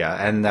 Yeah,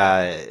 and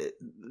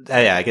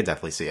yeah, I could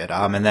definitely see it.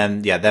 And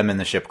then them in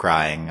the ship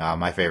crying.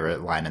 My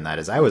favorite line in that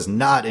is, "I was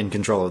not in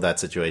control of that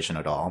situation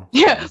at all."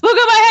 Yeah, look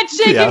at my head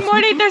shaking, Yeah.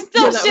 Morty. They're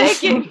still that was so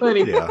shaking.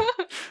 funny.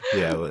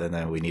 Yeah, and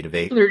then we need a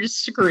vape. They're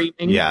just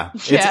screaming. Yeah,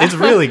 Yeah. it's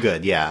really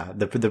good. Yeah,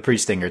 the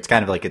pre-stinger. It's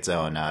kind of like its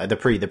own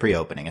the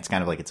pre-opening. It's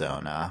kind of like its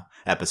own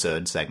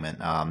episode segment.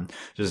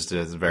 Just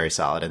is very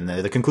solid. And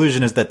the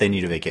conclusion is that they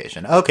need a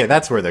vacation. Okay,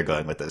 that's where they're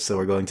going with this. So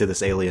we're going to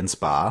this alien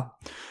spa.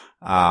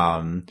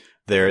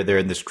 They're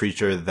in this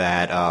creature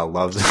that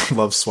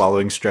loves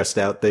swallowing stressed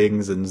out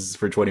things and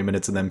for 20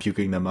 minutes and then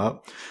puking them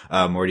up.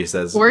 Morty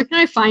says, Where can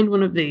I find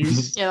one of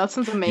these? Yeah, that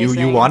sounds amazing.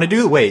 You want to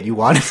do? Wait, you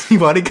want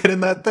to get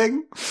in that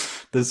thing?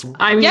 This.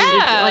 I mean,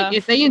 Yeah.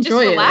 if they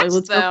enjoy it, like, relax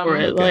let's go for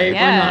it. them. Okay. Like,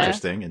 Yeah. why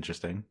not?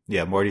 Interesting.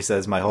 Yeah, Morty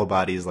says, "My whole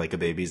body is like a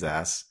baby's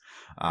ass."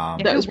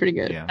 That was pretty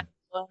good. Yeah.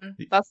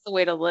 That's the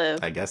way to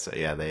live. I guess so.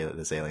 Yeah,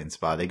 this alien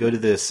spa. They go to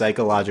the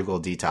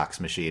psychological detox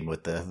machine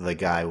with the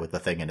guy with the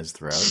thing in his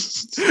throat.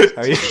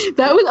 Are you?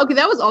 That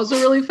was also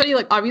really funny.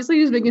 Like, obviously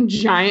he was being a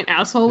giant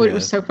asshole, but it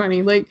was so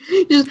funny. Like,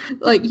 he just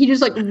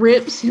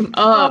rips him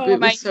up. It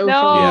was so funny.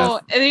 Yeah.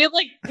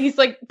 And he's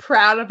like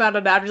proud about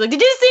it after. He's like, "Did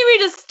you see me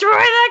destroy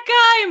that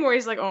guy?" And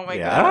Morty's like, "Oh my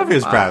god." I don't know if he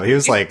was proud. He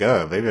was like,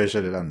 "Oh, maybe I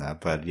should have done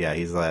that." But yeah,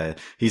 he's like,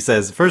 he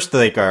says first,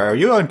 like, "Are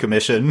you on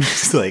commission?"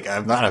 He's like,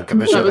 "I'm not on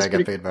commission. I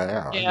get paid by the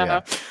hour." Yeah.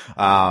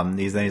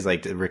 He's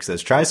like, Rick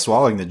says, "Try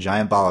swallowing the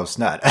giant ball of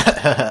snot."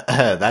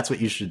 That's what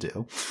you should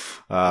do.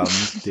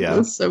 Yeah, It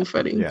was so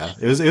funny. yeah,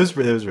 it was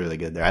really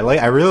good there.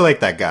 I really like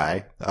that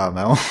guy. I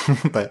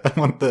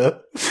want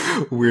the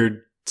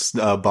weird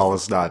ball of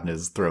snot in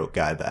his throat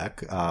guy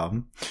back.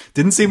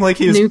 Didn't seem like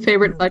he was New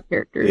favorite blood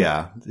character.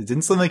 Yeah, it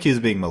didn't seem like he was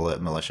being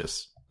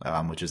malicious,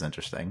 which is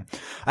interesting.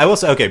 I will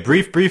say, okay,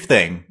 brief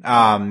thing.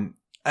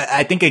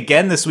 I think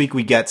again this week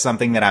we get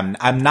something that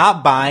I'm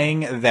not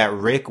buying, that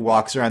Rick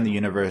walks around the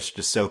universe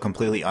just so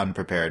completely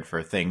unprepared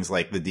for things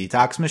like the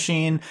detox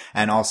machine,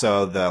 and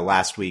also the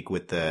last week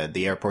with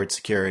the airport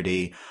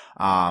security.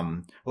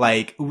 I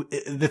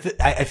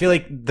feel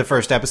like the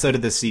first episode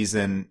of this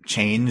season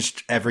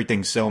changed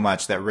everything so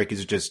much that Rick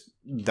is just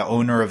the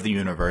owner of the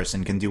universe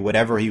and can do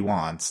whatever he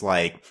wants.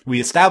 Like,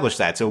 we established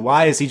that. So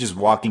why is he just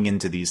walking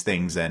into these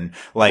things and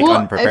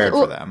unprepared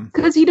for them?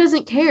 Because he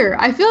doesn't care.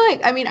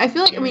 I mean,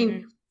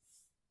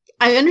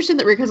 I understand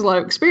that Rick has a lot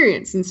of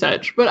experience and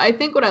such, but I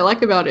think what I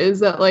like about it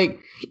is that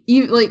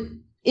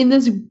in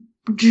this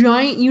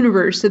giant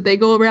universe that they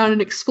go around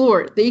and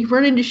explore, they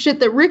run into shit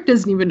that Rick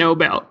doesn't even know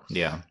about.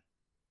 Yeah.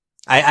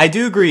 I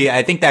do agree.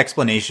 I think the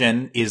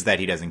explanation is that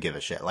he doesn't give a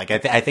shit. Like,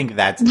 I think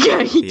that's...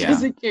 Yeah, he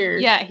doesn't care.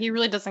 Yeah, he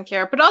really doesn't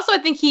care. But also, I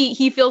think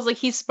he feels like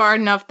he's smart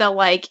enough that,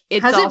 like,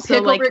 it's hasn't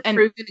also, like... Rick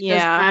proven it doesn't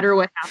matter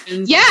what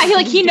happens?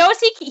 Yeah, he knows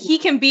he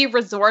can be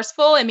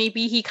resourceful, and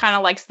maybe he kind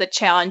of likes the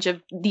challenge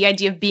of the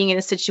idea of being in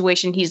a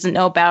situation he doesn't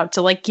know about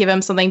to, like, give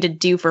him something to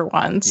do for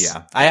once.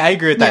 Yeah, I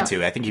agree with that,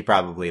 too. I think he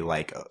probably,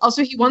 like...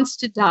 Also, he wants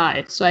to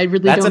die, so I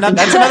really that's don't think...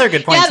 That's another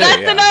good point, yeah, too.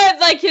 That's another,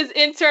 like, his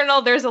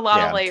internal... There's a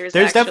lot of layers,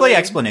 There's definitely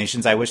actually.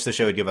 explanations. I wish the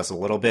show would give us a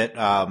little bit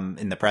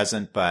in the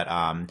present, but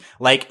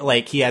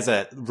like he has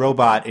a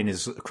robot in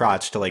his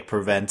crotch to like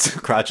prevent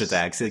crotch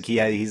attacks. Like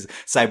he's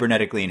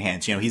cybernetically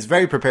enhanced. You know, he's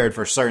very prepared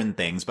for certain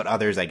things, but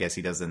others, I guess,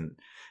 he doesn't.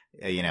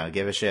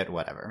 Give a shit,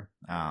 whatever.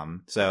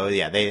 So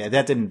yeah,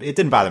 it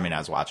didn't bother me when I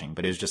was watching,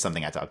 but it was just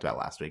something I talked about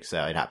last week,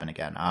 so it happened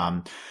again.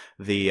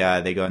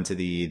 They go into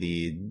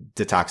the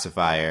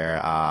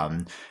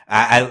detoxifier.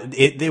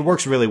 It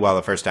works really well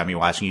the first time you're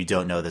watching. You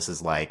don't know this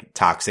is like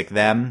toxic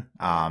them.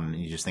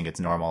 You just think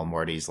it's normal.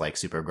 Morty's like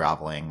super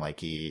groveling,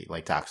 like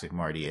toxic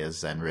Morty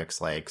is, and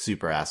Rick's like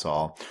super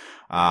asshole.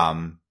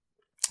 Yeah,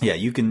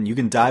 you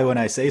can die when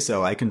I say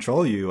so. I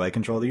control you. I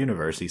control the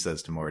universe, he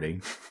says to Morty.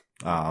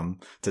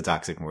 To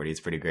Toxic Morty.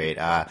 It's pretty great.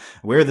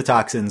 Where are the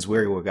toxins?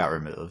 Where what got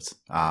removed?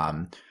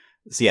 So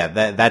yeah,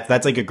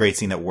 that's like a great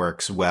scene that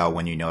works well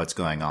when you know what's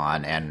going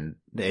on, and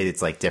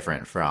it's like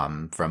different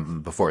from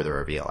before the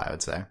reveal, I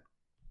would say.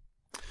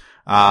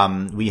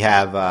 We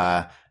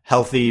have,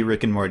 healthy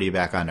Rick and Morty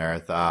back on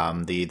Earth.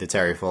 The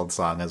Terry Fold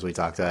song, as we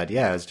talked about.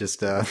 Yeah, it's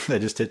just, I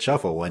just hit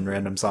shuffle, one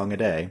random song a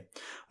day.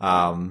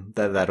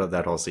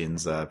 That whole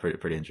scene's,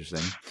 pretty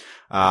interesting.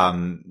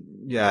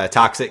 Yeah,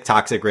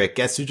 toxic Rick.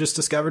 Guess who just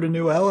discovered a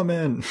new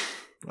element?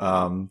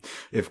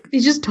 If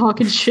he's just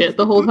talking shit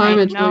the whole time,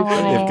 it's really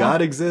funny. If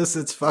God exists,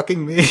 it's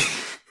fucking me.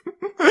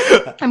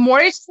 And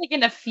Morty's just like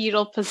in a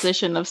fetal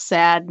position of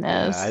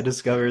sadness. I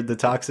discovered the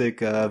toxic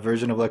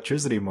version of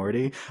electricity,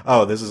 Morty.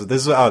 Oh, this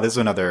is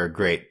another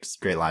great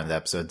line of the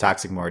episode.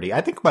 Toxic Morty.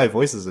 I think my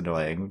voice is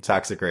annoying.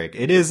 Toxic Rick.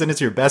 It is, and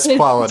it's your best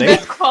quality.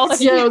 Best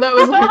quality. Yeah, that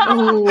was like,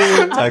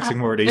 oh. Toxic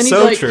Morty. And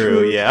So like,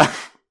 true. Yeah.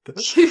 That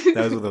was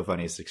one of the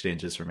funniest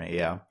exchanges for me.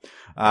 Yeah.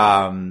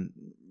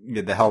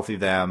 The healthy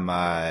them.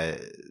 The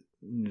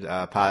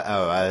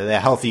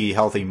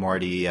healthy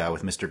Morty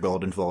with Mr.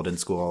 Goldenfold in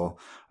school.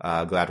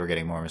 Glad we're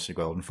getting more Mr.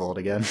 Goldenfold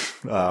again.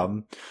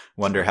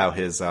 Wonder how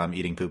his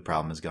eating poop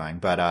problem is going.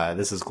 But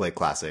this is like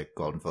classic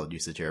Goldenfold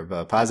usage here.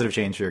 But positive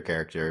change for your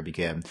character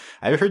became,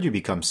 I've heard you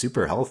become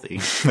super healthy,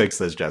 like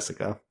says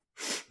Jessica.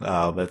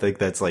 I think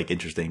that's like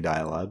interesting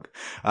dialogue.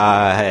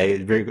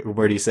 Hey,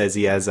 Morty says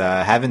he has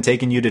haven't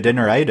taken you to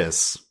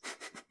dinneritis.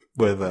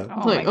 With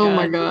oh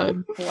my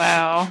god.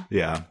 Wow.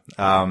 Yeah.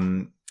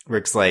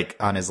 Rick's like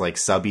on his like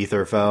sub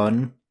ether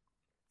phone.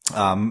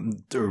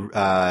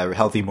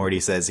 Healthy Morty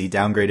says he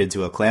downgraded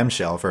to a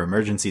clamshell for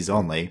emergencies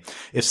only.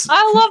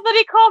 I love that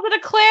he called it a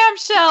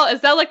clamshell.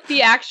 Is that like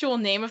the actual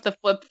name of the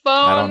flip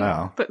phone? I don't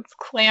know. But it's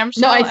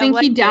clamshell. No, I think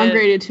he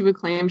downgraded to a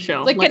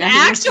clamshell. Like an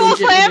actual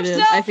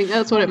clamshell? I think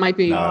that's what it might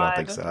be. No, I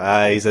don't think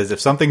so. He says if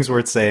something's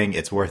worth saying,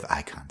 it's worth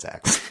eye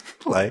contact.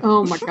 Like,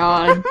 oh my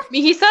god. I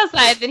mean, he says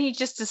that, then he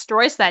just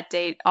destroys that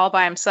date all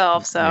by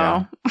himself. So.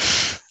 Yeah.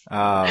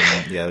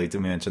 Yeah, we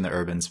mentioned the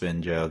urban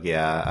spin joke.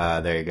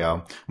 Yeah, there you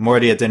go.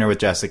 Morty at dinner with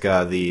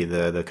Jessica,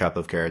 the cup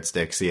of carrot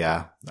sticks.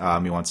 Yeah,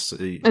 he wants to,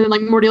 and then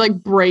like Morty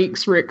like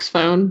breaks Rick's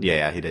phone.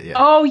 Yeah, he did. Yeah.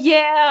 Oh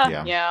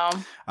yeah.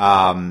 You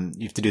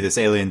have to do this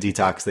alien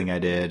detox thing I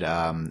did.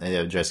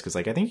 And Jessica's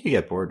like, I think you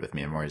get bored with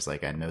me. And Morty's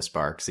like, I know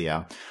Sparks.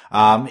 Yeah.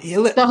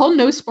 The whole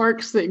no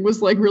Sparks thing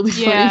was like really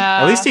funny.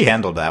 At least he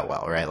handled that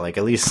well, right? Like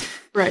at least.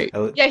 Right.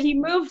 Yeah, he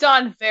moved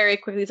on very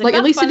quickly. Like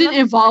at least it didn't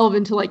evolve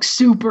into like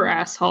super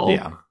asshole.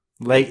 Yeah.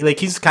 Like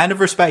he's kind of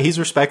he's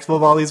respectful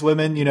of all these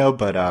women, you know,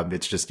 but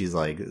it's just he's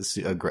like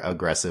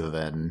aggressive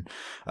and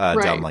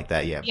dumb like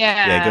that.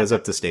 Yeah. He goes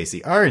up to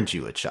Stacy. Aren't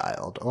you a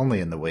child? Only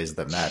in the ways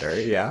that matter.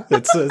 Yeah.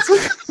 It's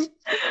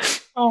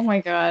oh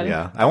my god.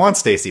 Yeah. I want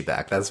Stacy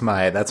back. That's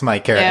my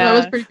character. Yeah, that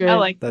was pretty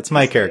good. That's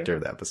my character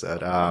of the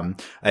episode.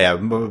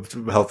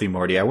 Healthy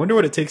Morty. I wonder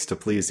what it takes to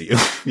please you.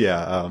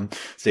 Yeah.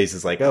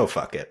 Stacy's like, oh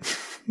fuck it.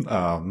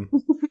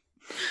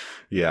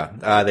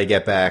 Yeah. They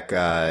get back,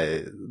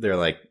 they're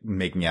like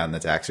making out in the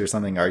taxi or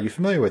something. Are you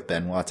familiar with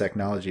Benoit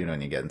technology? You don't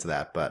need to get into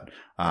that, but,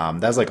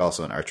 that was like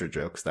also an Archer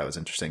joke. So that was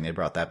interesting. They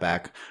brought that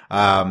back.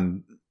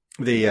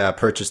 They,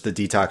 purchased the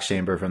detox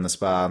chamber from the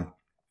spa.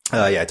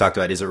 I talked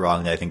about, is it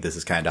wrong? I think this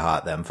is kind of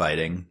hot, them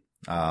fighting.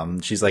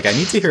 She's like, I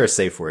need to hear a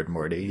safe word,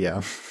 Morty.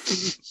 Yeah.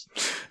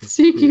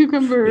 Sea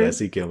cucumber. Yeah,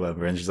 sea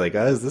cucumber. And she's like,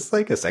 is this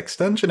like a sex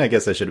dungeon? I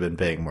guess I should have been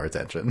paying more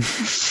attention.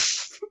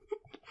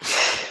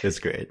 It's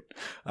great.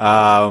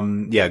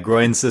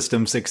 Groin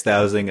system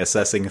 6000,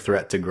 assessing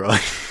threat to groin.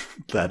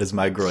 That is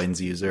my groins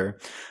user.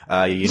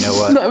 You know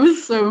what? That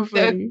was so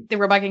funny. The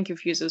robot getting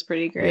confused was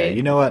pretty great. Yeah,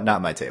 you know what?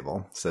 Not my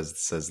table. Says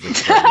says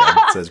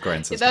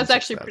groin system. That was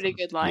actually a pretty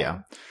good line. Yeah.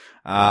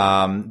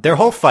 Their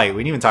whole fight, we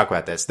didn't even talk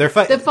about this. The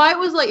fight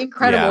was like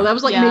incredible. Yeah. That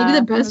was like maybe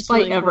the best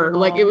fight really ever.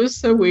 cool. Like it was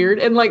so weird.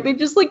 And like they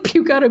just like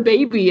puke out a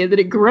baby and then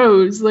it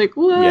grows. Like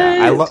what?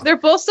 Yeah, They're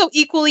both so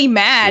equally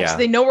matched. Yeah.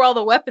 They know where all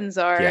the weapons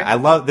are.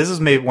 Yeah, this is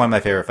maybe one of my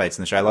favorite fights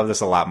in the show. I love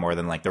this a lot more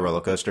than like the roller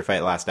coaster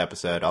fight last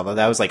episode. Although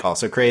that was like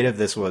also creative.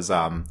 This was,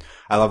 I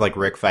love like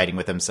Rick fighting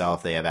with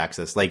himself. They have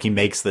access. Like he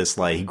makes this,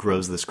 like he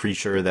grows this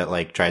creature that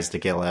like tries to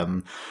kill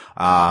him.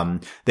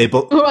 They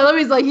both. Oh, I love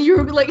he's like,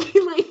 you're like,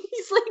 he's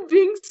like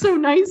being so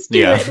nice to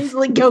it. And he's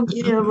like, go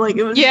get him. Like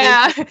it was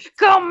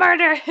go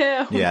murder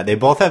him. Yeah, they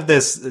both have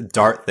this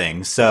dart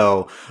thing.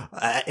 So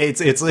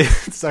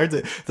it's hard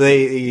to,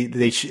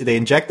 they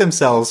inject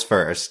themselves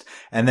first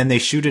and then they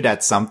shoot it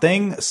at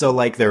something. So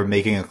like they're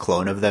making a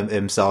clone of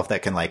himself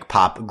that can like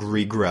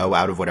regrow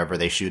out of whatever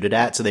they shoot it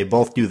at. So they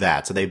both do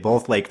that. So they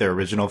both like their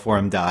original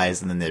form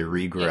dies and then they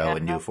regrow a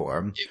new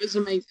form. It was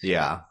amazing.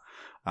 Yeah.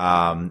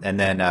 And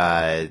then,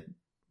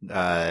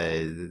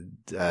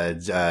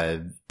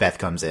 Beth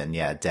comes in.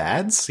 Yeah.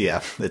 Dads.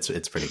 Yeah.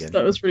 It's pretty good.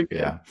 That was pretty good.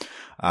 Yeah.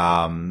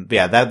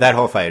 That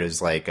whole fight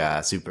was like,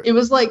 super. It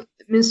was like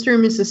Mr.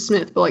 and Mrs.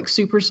 Smith, but like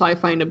super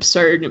sci-fi and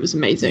absurd. And it was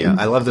amazing. Yeah.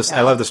 I love this.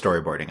 I love the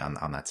storyboarding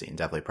on that scene.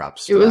 Definitely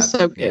props. It was that.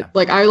 so good. Yeah.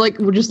 Like I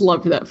would just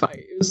love that fight.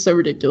 It was so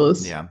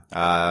ridiculous. Yeah.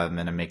 And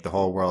to make the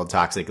whole world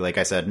toxic. Like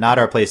I said, not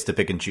our place to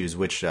pick and choose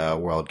which,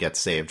 world gets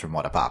saved from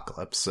what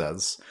apocalypse,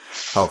 says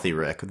Healthy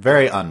Rick.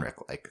 Very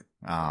un-Rick-like.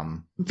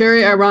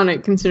 Very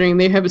ironic considering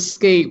they have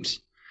escaped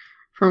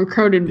from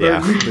Cronenberg.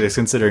 Yeah, it's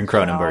considering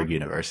Cronenberg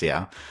universe.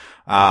 Yeah,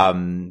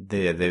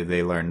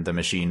 they learned the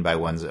machine by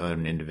one's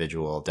own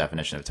individual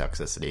definition of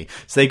toxicity.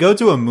 So they go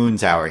to a moon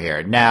tower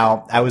here.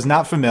 Now, I was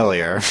not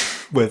familiar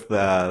with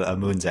a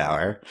moon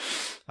tower.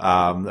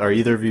 Are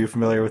either of you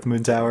familiar with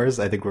moon towers?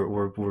 I think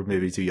we're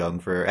maybe too young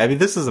for. I mean,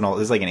 this is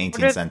like an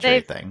 18th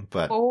century thing,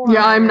 but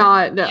yeah, I'm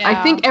not. Yeah.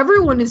 I think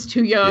everyone is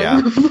too young.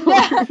 Yeah.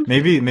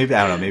 maybe I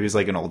don't know. Maybe it's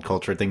like an old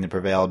culture thing that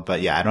prevailed,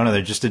 but yeah, I don't know.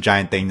 They're just a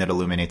giant thing that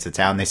illuminates the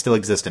town. They still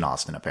exist in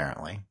Austin,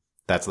 apparently.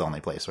 That's the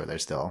only place where they're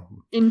still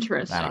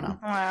interesting. I don't know.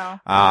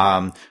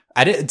 Wow.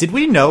 Did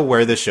we know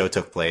where this show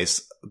took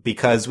place?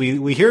 Because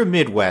we hear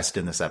Midwest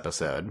in this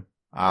episode.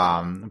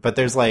 But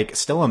there's like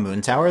still a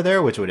moon tower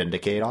there, which would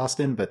indicate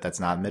Austin, but that's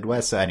not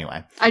Midwest. So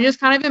anyway, I just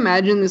kind of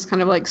imagine this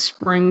kind of like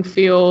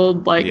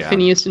Springfield, like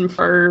Phineas and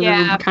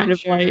Ferb kind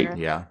of like.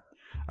 Yeah.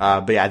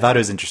 But yeah, I thought it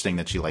was interesting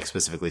that she like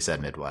specifically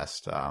said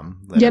Midwest.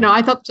 No,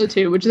 I thought so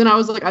too, which then I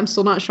was like, I'm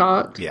still not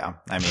shocked. Yeah.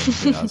 I mean,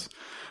 who knows?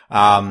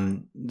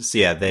 So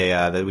yeah, they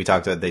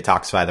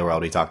toxify the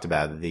world. We talked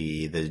about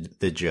the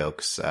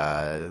jokes,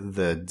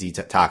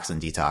 the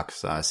toxin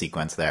detox,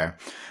 sequence there.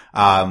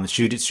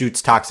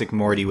 Shoots toxic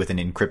Morty with an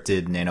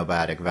encrypted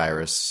nanobiotic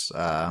virus,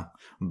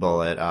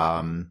 bullet.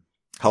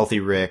 Healthy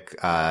Rick,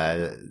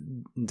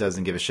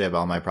 doesn't give a shit about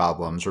all my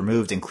problems,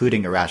 removed,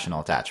 including irrational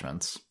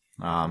attachments.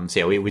 So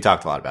yeah, we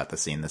talked a lot about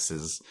this scene.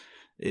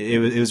 It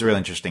was a really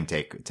interesting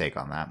take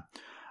on that.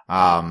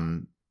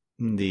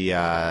 The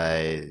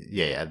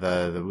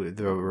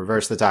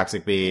reverse the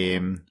toxic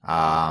beam,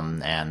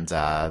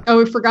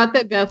 we forgot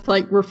that Beth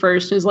like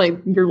refers to as like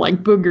you're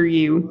like booger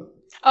you.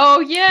 Oh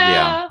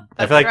yeah.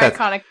 I feel like that's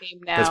iconic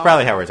theme now. That's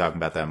probably how we're talking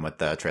about them with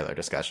the trailer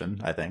discussion,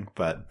 I think,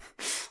 but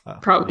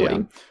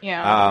probably.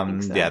 Yeah. I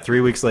think so.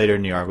 3 weeks later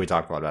in New York, we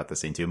talked a lot about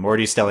this scene too.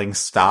 Morty's selling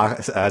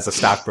stock as a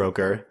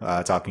stockbroker,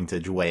 talking to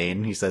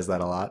Dwayne. He says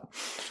that a lot.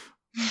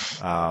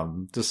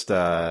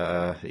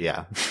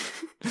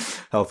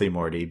 Healthy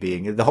Morty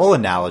being the whole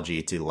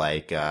analogy to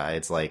like,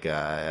 it's like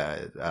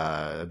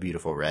a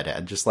beautiful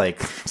redhead, just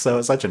like,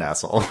 so such an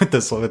asshole with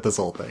this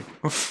whole thing.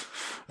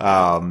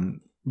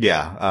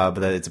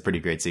 But it's a pretty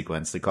great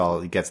sequence. He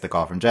gets the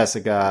call from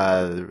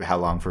Jessica, how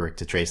long for Rick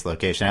to trace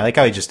location. I like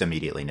how he just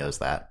immediately knows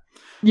that.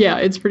 Yeah,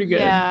 it's pretty good.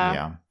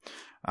 Yeah.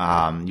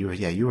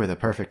 You were the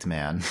perfect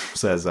man,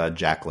 says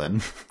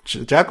Jacqueline.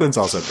 Jacqueline's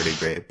also pretty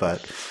great,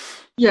 but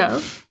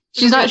yeah.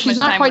 She's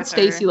not quite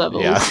Stacy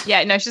levels.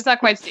 Yeah, no, she's not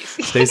quite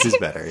Stacy. Stacy's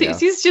better.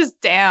 Stacy's just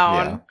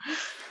down.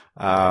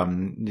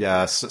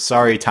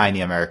 Sorry, tiny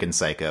American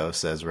psycho,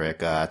 says Rick.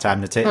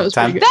 Time to take. That's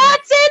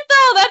it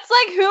though. That's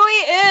like who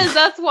he is.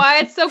 That's why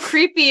it's so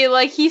creepy.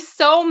 Like, he's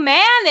so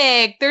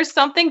manic. There's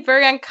something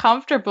very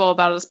uncomfortable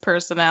about his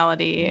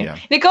personality. Yeah.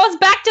 And it goes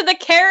back to the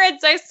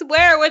carrots, I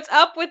swear. What's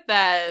up with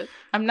that?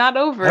 I'm not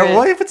over it. Well,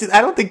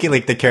 I don't think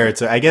like the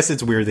carrots are. I guess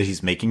it's weird that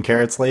he's making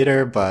carrots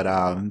later, but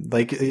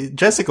like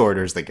Jessica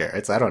orders the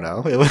carrots. I don't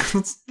know. It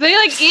was, They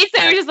like eat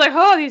them. You're just like,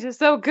 oh, these are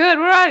so good.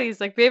 What are these?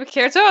 Like baby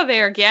carrots? Oh, are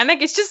they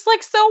organic? It's just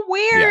like so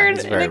weird,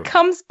 it's and very- it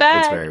comes it's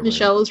back. very weird.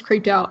 Michelle is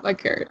creeped out by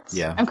carrots.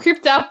 Yeah. I'm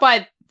creeped out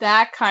by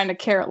that kind of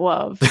carrot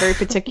love, very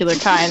particular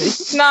kind.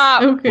 It's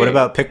not. Okay. What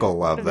about pickle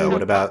love though?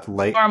 What about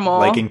Normal.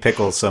 liking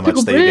pickles so much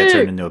Pickle that you get Rick.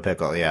 turned into a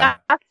pickle? Yeah,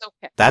 That's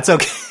okay, that's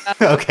okay.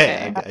 That's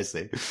Okay, okay. I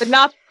see. but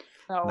not.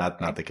 No,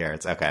 Not the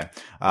carrots. Okay.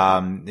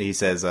 He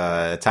says,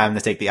 time to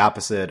take the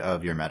opposite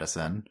of your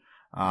medicine.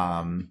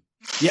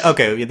 Yeah,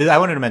 okay. I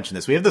wanted to mention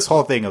this. We have this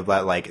whole thing of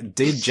that, like,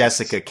 did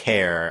Jessica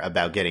care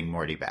about getting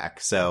Morty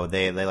back? So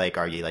they like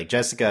argue, like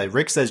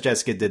Rick says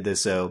Jessica did this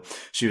so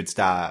she would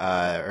stop,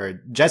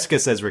 or Jessica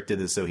says Rick did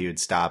this so he would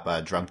stop,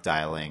 drunk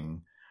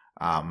dialing,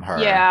 her.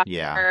 Yeah.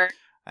 Yeah. Or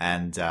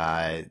And,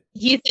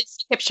 he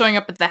kept showing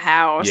up at the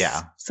house.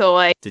 Yeah. So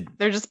like Did-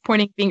 they're just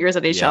pointing fingers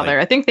at each Yeah, other.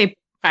 like- I think they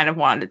kind of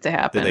wanted it to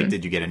happen.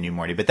 did you get a new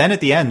Morty? But then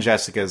at the end,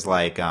 Jessica's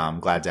like,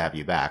 glad to have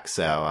you back.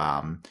 So,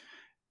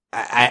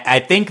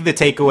 I think the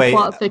takeaway,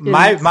 Plot thickens.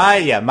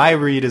 my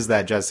read is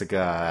that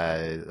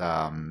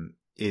Jessica,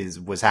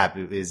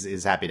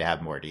 is happy to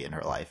have Morty in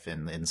her life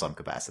in some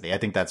capacity. I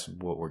think that's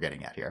what we're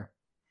getting at here.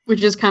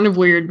 Which is kind of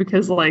weird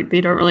because like they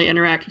don't really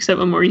interact except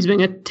when Morty's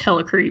being a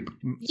telecreep.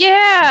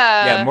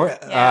 Yeah.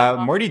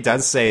 Morty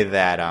does say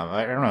that,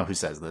 I don't know who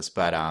says this,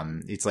 but,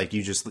 it's like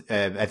you just,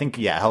 I think,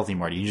 healthy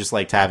Morty, you just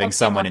liked having Healthy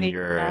someone in Morty,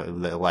 your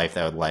yeah. life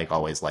that would like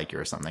always like you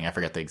or something. I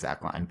forget the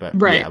exact line, but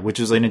Right. yeah, which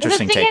is an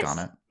interesting thing take is- on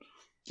it.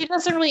 She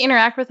doesn't really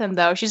interact with him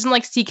though. She doesn't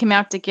like seek him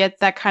out to get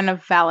that kind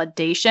of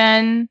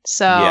validation.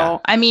 So Yeah.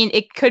 I mean,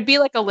 it could be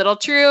like a little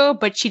true,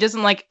 but she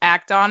doesn't like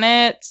act on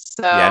it.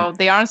 So Yeah.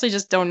 they honestly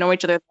just don't know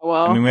each other that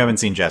well. I mean, we haven't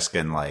seen Jessica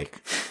in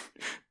like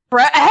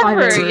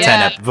Forever, Ten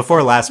yeah.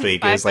 before last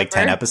week. It was like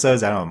 10 Forever.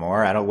 episodes. I don't know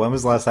more. When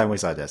was the last time we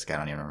saw Jessica? I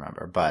don't even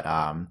remember. But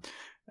I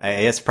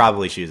guess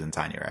probably she was in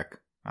Tiny Rick.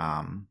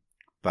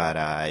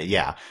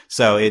 Yeah.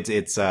 So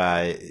it's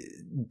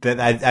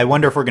I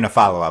wonder if we're going to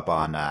follow up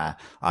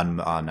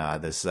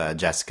on this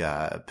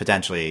Jessica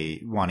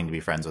potentially wanting to be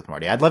friends with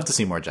Morty. I'd love to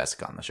see more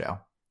Jessica on the show.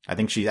 I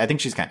think she's kind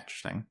of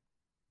interesting.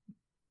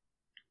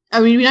 I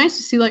mean, it'd be nice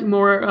to see like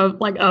more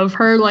of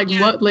her. Like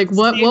Yeah.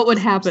 what would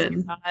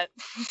happen?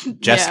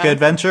 Jessica Yeah.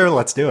 adventure.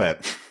 Let's do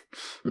it.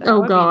 Oh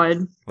would be- God.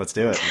 Let's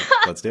do it.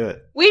 Let's do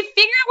it. We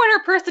figure out what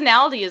her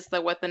personality is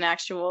though with an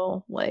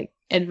actual like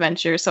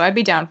adventure. So I'd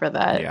be down for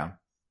that. Yeah.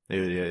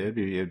 It'd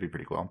be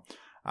pretty cool.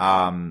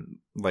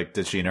 Like,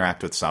 did she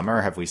interact with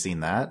Summer? Have we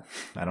seen that?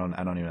 I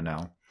don't even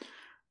know.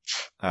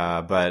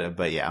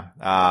 But yeah.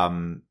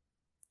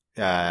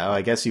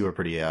 I guess you were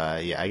pretty,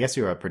 I guess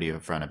you were pretty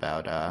upfront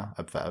about,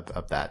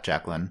 of that,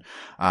 Jacqueline.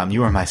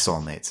 You were my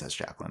soulmate, says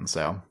Jacqueline.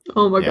 So,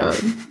 Oh my yeah.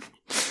 God.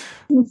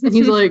 And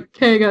he's like,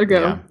 "Okay, I gotta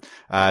go."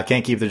 Yeah.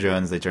 Can't keep the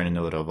drones. They turn into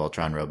a little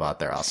Voltron robot.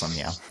 They're awesome.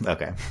 Yeah.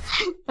 Okay.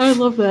 I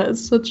love that.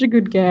 It's such a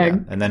good gag. Yeah.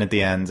 And then at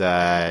the end,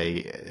 are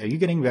you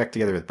getting back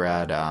together with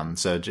Brad?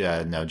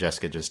 No,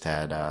 Jessica just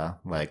had,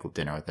 like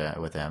dinner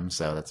with him.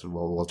 So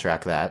we'll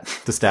track that.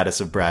 The status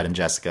of Brad and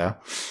Jessica.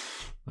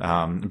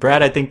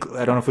 Brad, I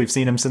don't know if we've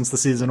seen him since the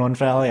season 1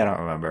 finale. I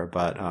don't remember,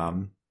 but,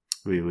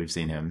 we've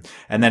seen him.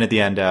 And then at the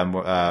end,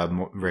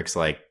 Rick's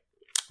like,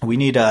 we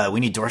need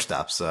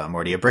doorstops,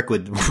 Morty. A brick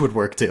would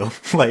work too.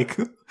 Like,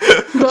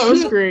 That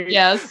was great.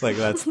 Yes. like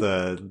that's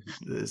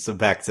so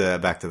back to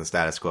the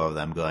status quo of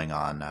them going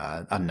on,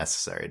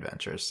 unnecessary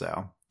adventures.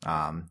 So,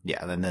 yeah,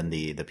 and then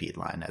the Pete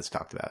line as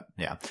talked about.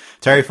 Yeah.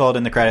 Terry followed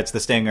in the credits, the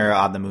stinger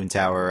on the moon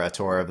tower, a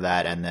tour of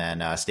that. And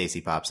then,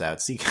 Stacy pops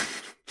out. Sea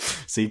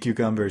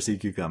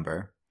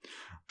cucumber.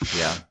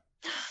 Yeah.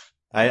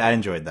 I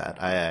enjoyed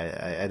that.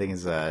 I think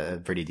it's a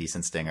pretty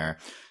decent stinger.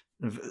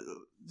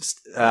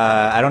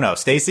 I don't know.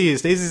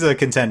 Stacy's a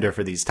contender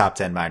for these top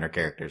 10 minor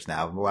characters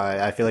now. Well,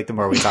 I feel like the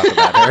more we talk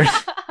about her,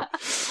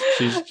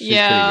 she's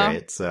Yeah. pretty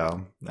great.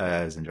 So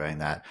I was enjoying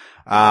that.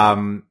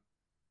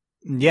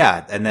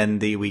 Yeah. And then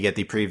we get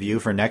the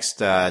preview for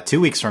next,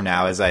 2 weeks from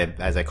now, as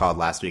I called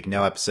last week.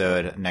 No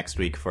episode next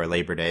week for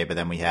Labor Day, but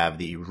then we have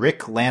the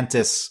Rick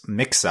Lantis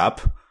mix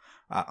up.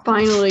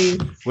 Finally,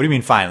 What do you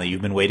mean finally?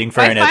 You've been waiting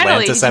for Why an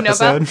finally? Atlantis Did you know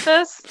about episode?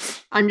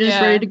 this? I'm just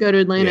Yeah. ready to go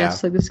to Atlantis. Yeah.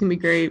 Like this is gonna be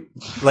great.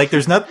 Like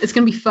there's not, It's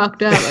gonna be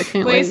fucked up. I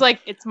can't wait. Blaze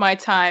like, it's my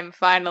time,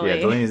 finally. yeah,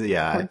 Delaney's,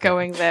 yeah. We're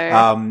going there.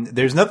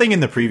 There's nothing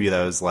in the preview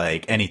that was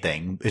like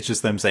anything. It's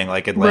just them saying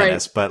like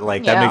Atlantis, but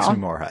like that Yeah. makes me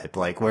more hype.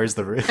 Like, where's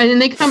the and then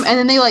they come, and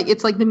then they like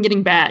it's like them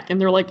getting back, and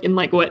they're like in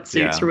like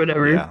wetsuits or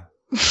whatever. Yeah,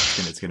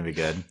 it's gonna be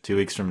good. 2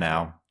 weeks from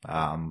now,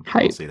 we'll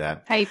Hype. see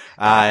that.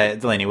 Hype.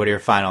 Delaney, what are your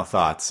final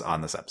thoughts on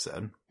this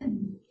episode?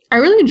 I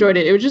really enjoyed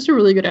it. It was just a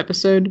really good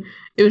episode.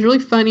 It was really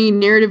funny.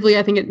 Narratively,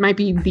 I think it might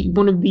be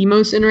one of the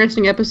most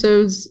interesting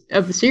episodes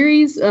of the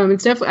series. I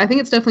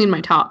think it's definitely in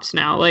my tops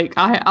now. Like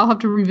I'll have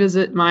to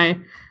revisit my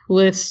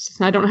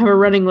list. I don't have a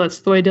running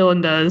list the way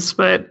Dylan does,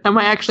 but I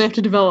might actually have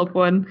to develop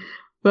one.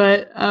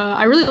 But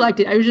I really liked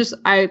it.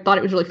 I thought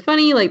it was really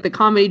funny. Like the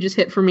comedy just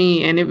hit for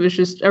me, and it was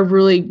just a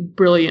really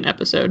brilliant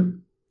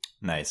episode.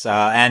 Nice.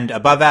 And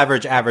above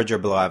average, average, or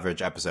below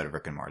average episode of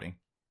Rick and Morty?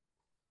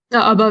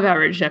 Above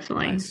average,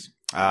 definitely. Nice.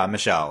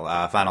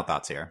 Michelle, final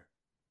thoughts here.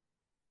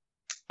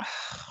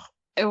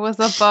 It was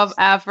above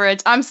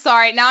average. I'm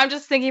sorry. Now I'm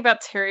just thinking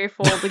about Terry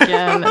Fold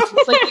again. It's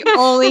just like the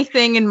only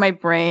thing in my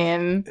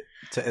brain.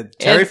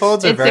 Terry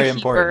Folds are very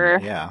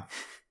important. Yeah.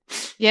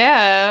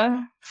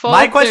 Yeah. Folds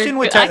my question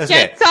with I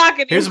can't talk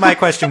anymore. Here's my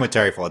question with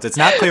Terry Folds. It's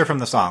not clear from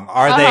the song.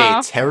 Are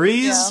they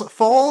Terry's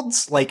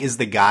folds? Like, is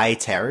the guy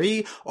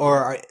Terry,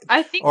 or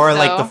I think or so.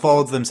 like the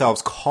folds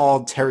themselves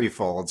called Terry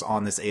Folds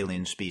on this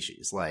alien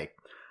species? Like,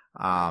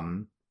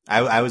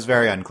 I was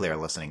very unclear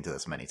listening to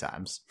this many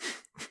times.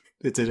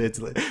 It didn't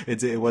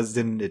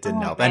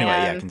help. Man. Anyway,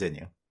 yeah,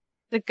 continue.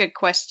 It's a good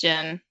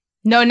question.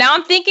 No, now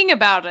I'm thinking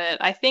about it.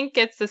 I think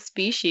it's the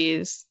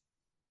species.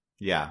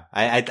 Yeah,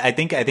 I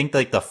think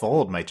like the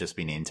fold might just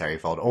be named Terry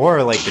Fold,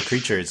 or like the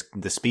creatures,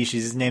 the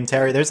species is named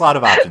Terry. There's a lot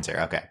of options here.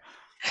 Okay.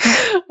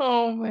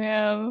 Oh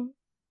man.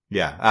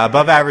 Yeah,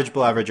 above average,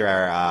 below average, or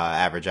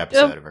average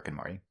episode of Rick and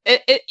Morty.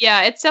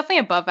 It's definitely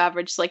above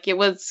average. Like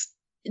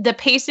the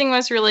pacing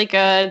was really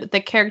good.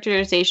 The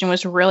characterization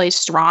was really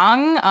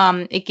strong.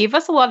 It gave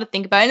us a lot to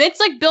think about, and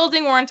it's like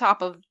building more on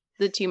top of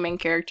the two main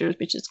characters,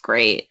 which is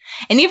great.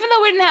 And even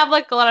though we didn't have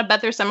like a lot of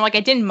Beth or Summer, like I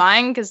didn't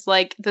mind because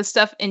like the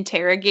stuff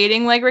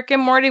interrogating like Rick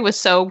and Morty was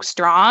so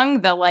strong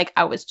that like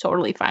I was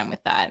totally fine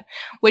with that.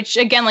 Which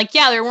again, like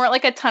there weren't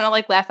like a ton of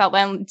like laugh out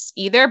lines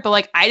either, but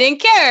like I didn't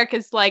care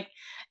because like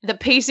the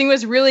pacing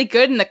was really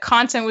good and the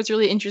content was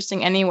really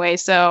interesting anyway.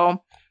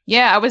 So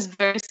yeah, I was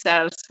very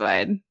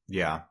satisfied.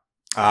 Yeah.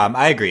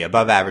 I agree.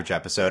 Above average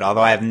episode,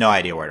 although I have no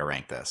idea where to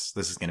rank this.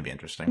 This is going to be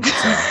interesting.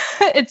 So.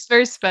 It's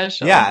very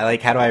special. Yeah,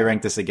 like how do I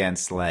rank this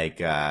against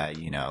like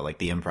like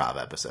the improv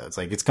episodes?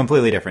 Like it's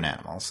completely different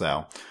animals.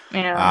 So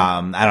yeah.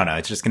 I don't know.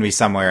 It's just going to be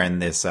somewhere in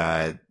this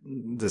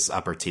this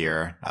upper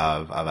tier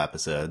of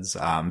episodes.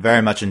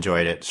 Very much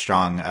enjoyed it.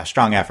 Strong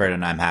effort,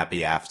 and I'm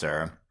happy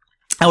after.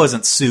 I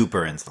wasn't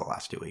super into the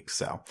last 2 weeks,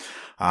 so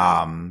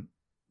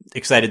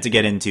excited to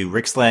get into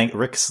Rick's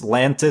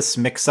Lantis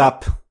mix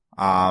up.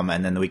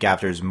 And then the week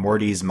after is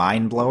Morty's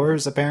Mind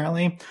Blowers,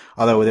 apparently.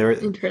 Although there were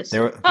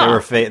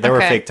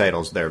fake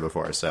titles there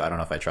before, so I don't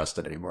know if I trust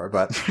it anymore.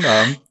 But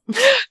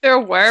there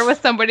was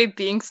somebody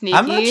being sneaky.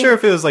 I'm not sure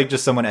if it was like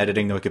just someone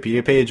editing the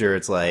Wikipedia page, or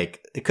it's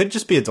like it could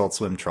just be Adult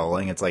Swim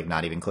trolling. It's like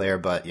not even clear,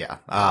 but yeah.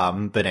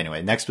 But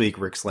anyway, next week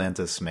Rick's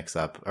Lantis mix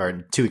up,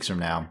 or 2 weeks from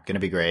now, gonna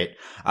be great.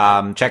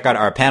 Check out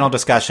our panel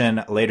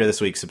discussion later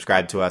this week.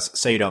 Subscribe to us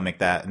so you don't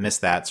miss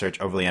that. Search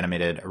Overly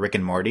Animated Rick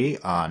and Morty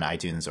on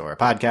iTunes or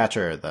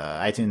Podcatcher, or the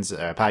iTunes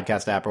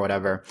podcast app or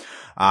whatever.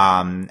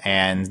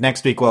 And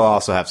next week we'll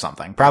also have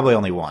something, probably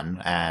only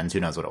one, and who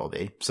knows what it will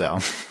be. So,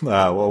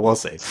 we'll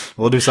see.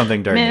 We'll do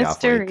something during the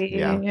off week.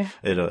 Yeah,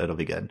 it'll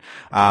be good.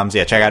 So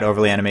yeah, check out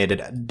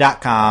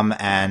overlyanimated.com,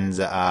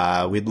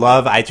 and we'd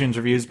love iTunes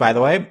reviews, by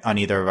the way, on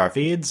either of our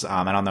feeds.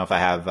 I don't know if I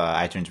have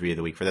iTunes review of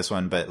the week for this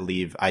one, but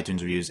leave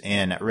iTunes reviews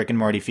in Rick and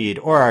Morty feed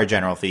or our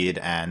general feed,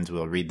 and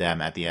we'll read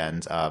them at the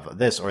end of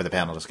this or the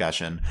panel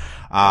discussion.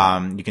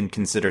 You can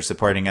consider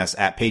supporting us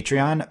at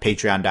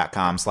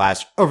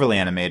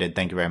patreon.com/overlyanimated.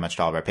 Thank you very much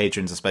to all of our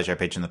patrons, especially our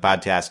patron of the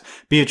podcast,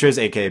 Beatrice,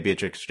 aka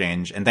Beatrix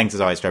Exchange. And thanks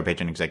as always to our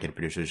patron executive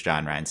producers,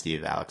 John, Ryan,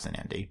 Steve, Alex, and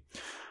Andy.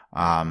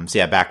 So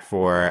yeah, back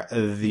for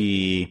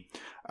the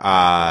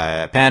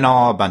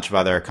panel, a bunch of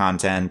other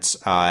content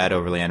at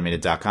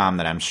overlyanimated.com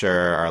that I'm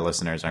sure our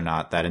listeners are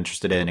not that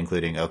interested in,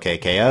 including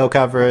OKKO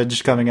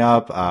coverage coming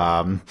up.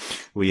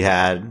 We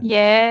had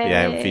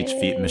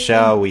feat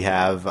Michelle. We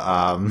have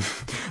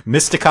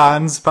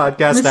Mysticon's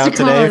podcast out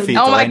today. Feat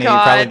Delaney,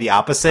 probably the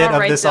opposite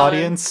of this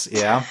audience.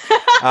 Yeah.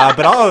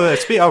 But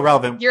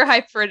relevant. Your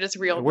hype for it is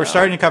real. We're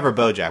starting to cover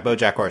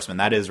BoJack Horseman.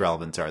 That is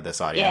relevant to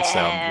this audience.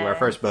 Yeah. So our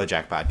first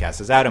BoJack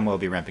podcast is out, and we'll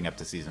be ramping up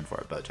to season 4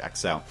 of BoJack.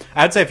 So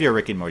I'd say if you're a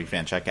Rick and Morty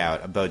fan, check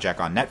out BoJack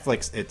on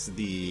Netflix. It's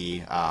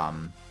the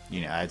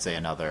I'd say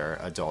another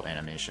adult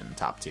animation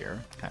top tier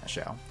kind of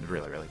show.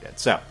 Really, really good.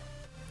 So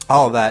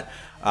all of that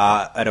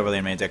at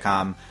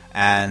overlyanimated.com,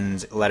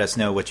 and let us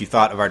know what you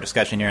thought of our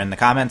discussion here in the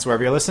comments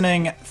wherever you're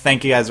listening.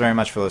 Thank you guys very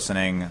much for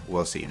listening.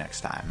 We'll see you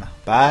next time.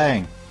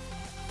 Bye.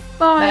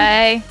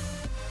 Bye.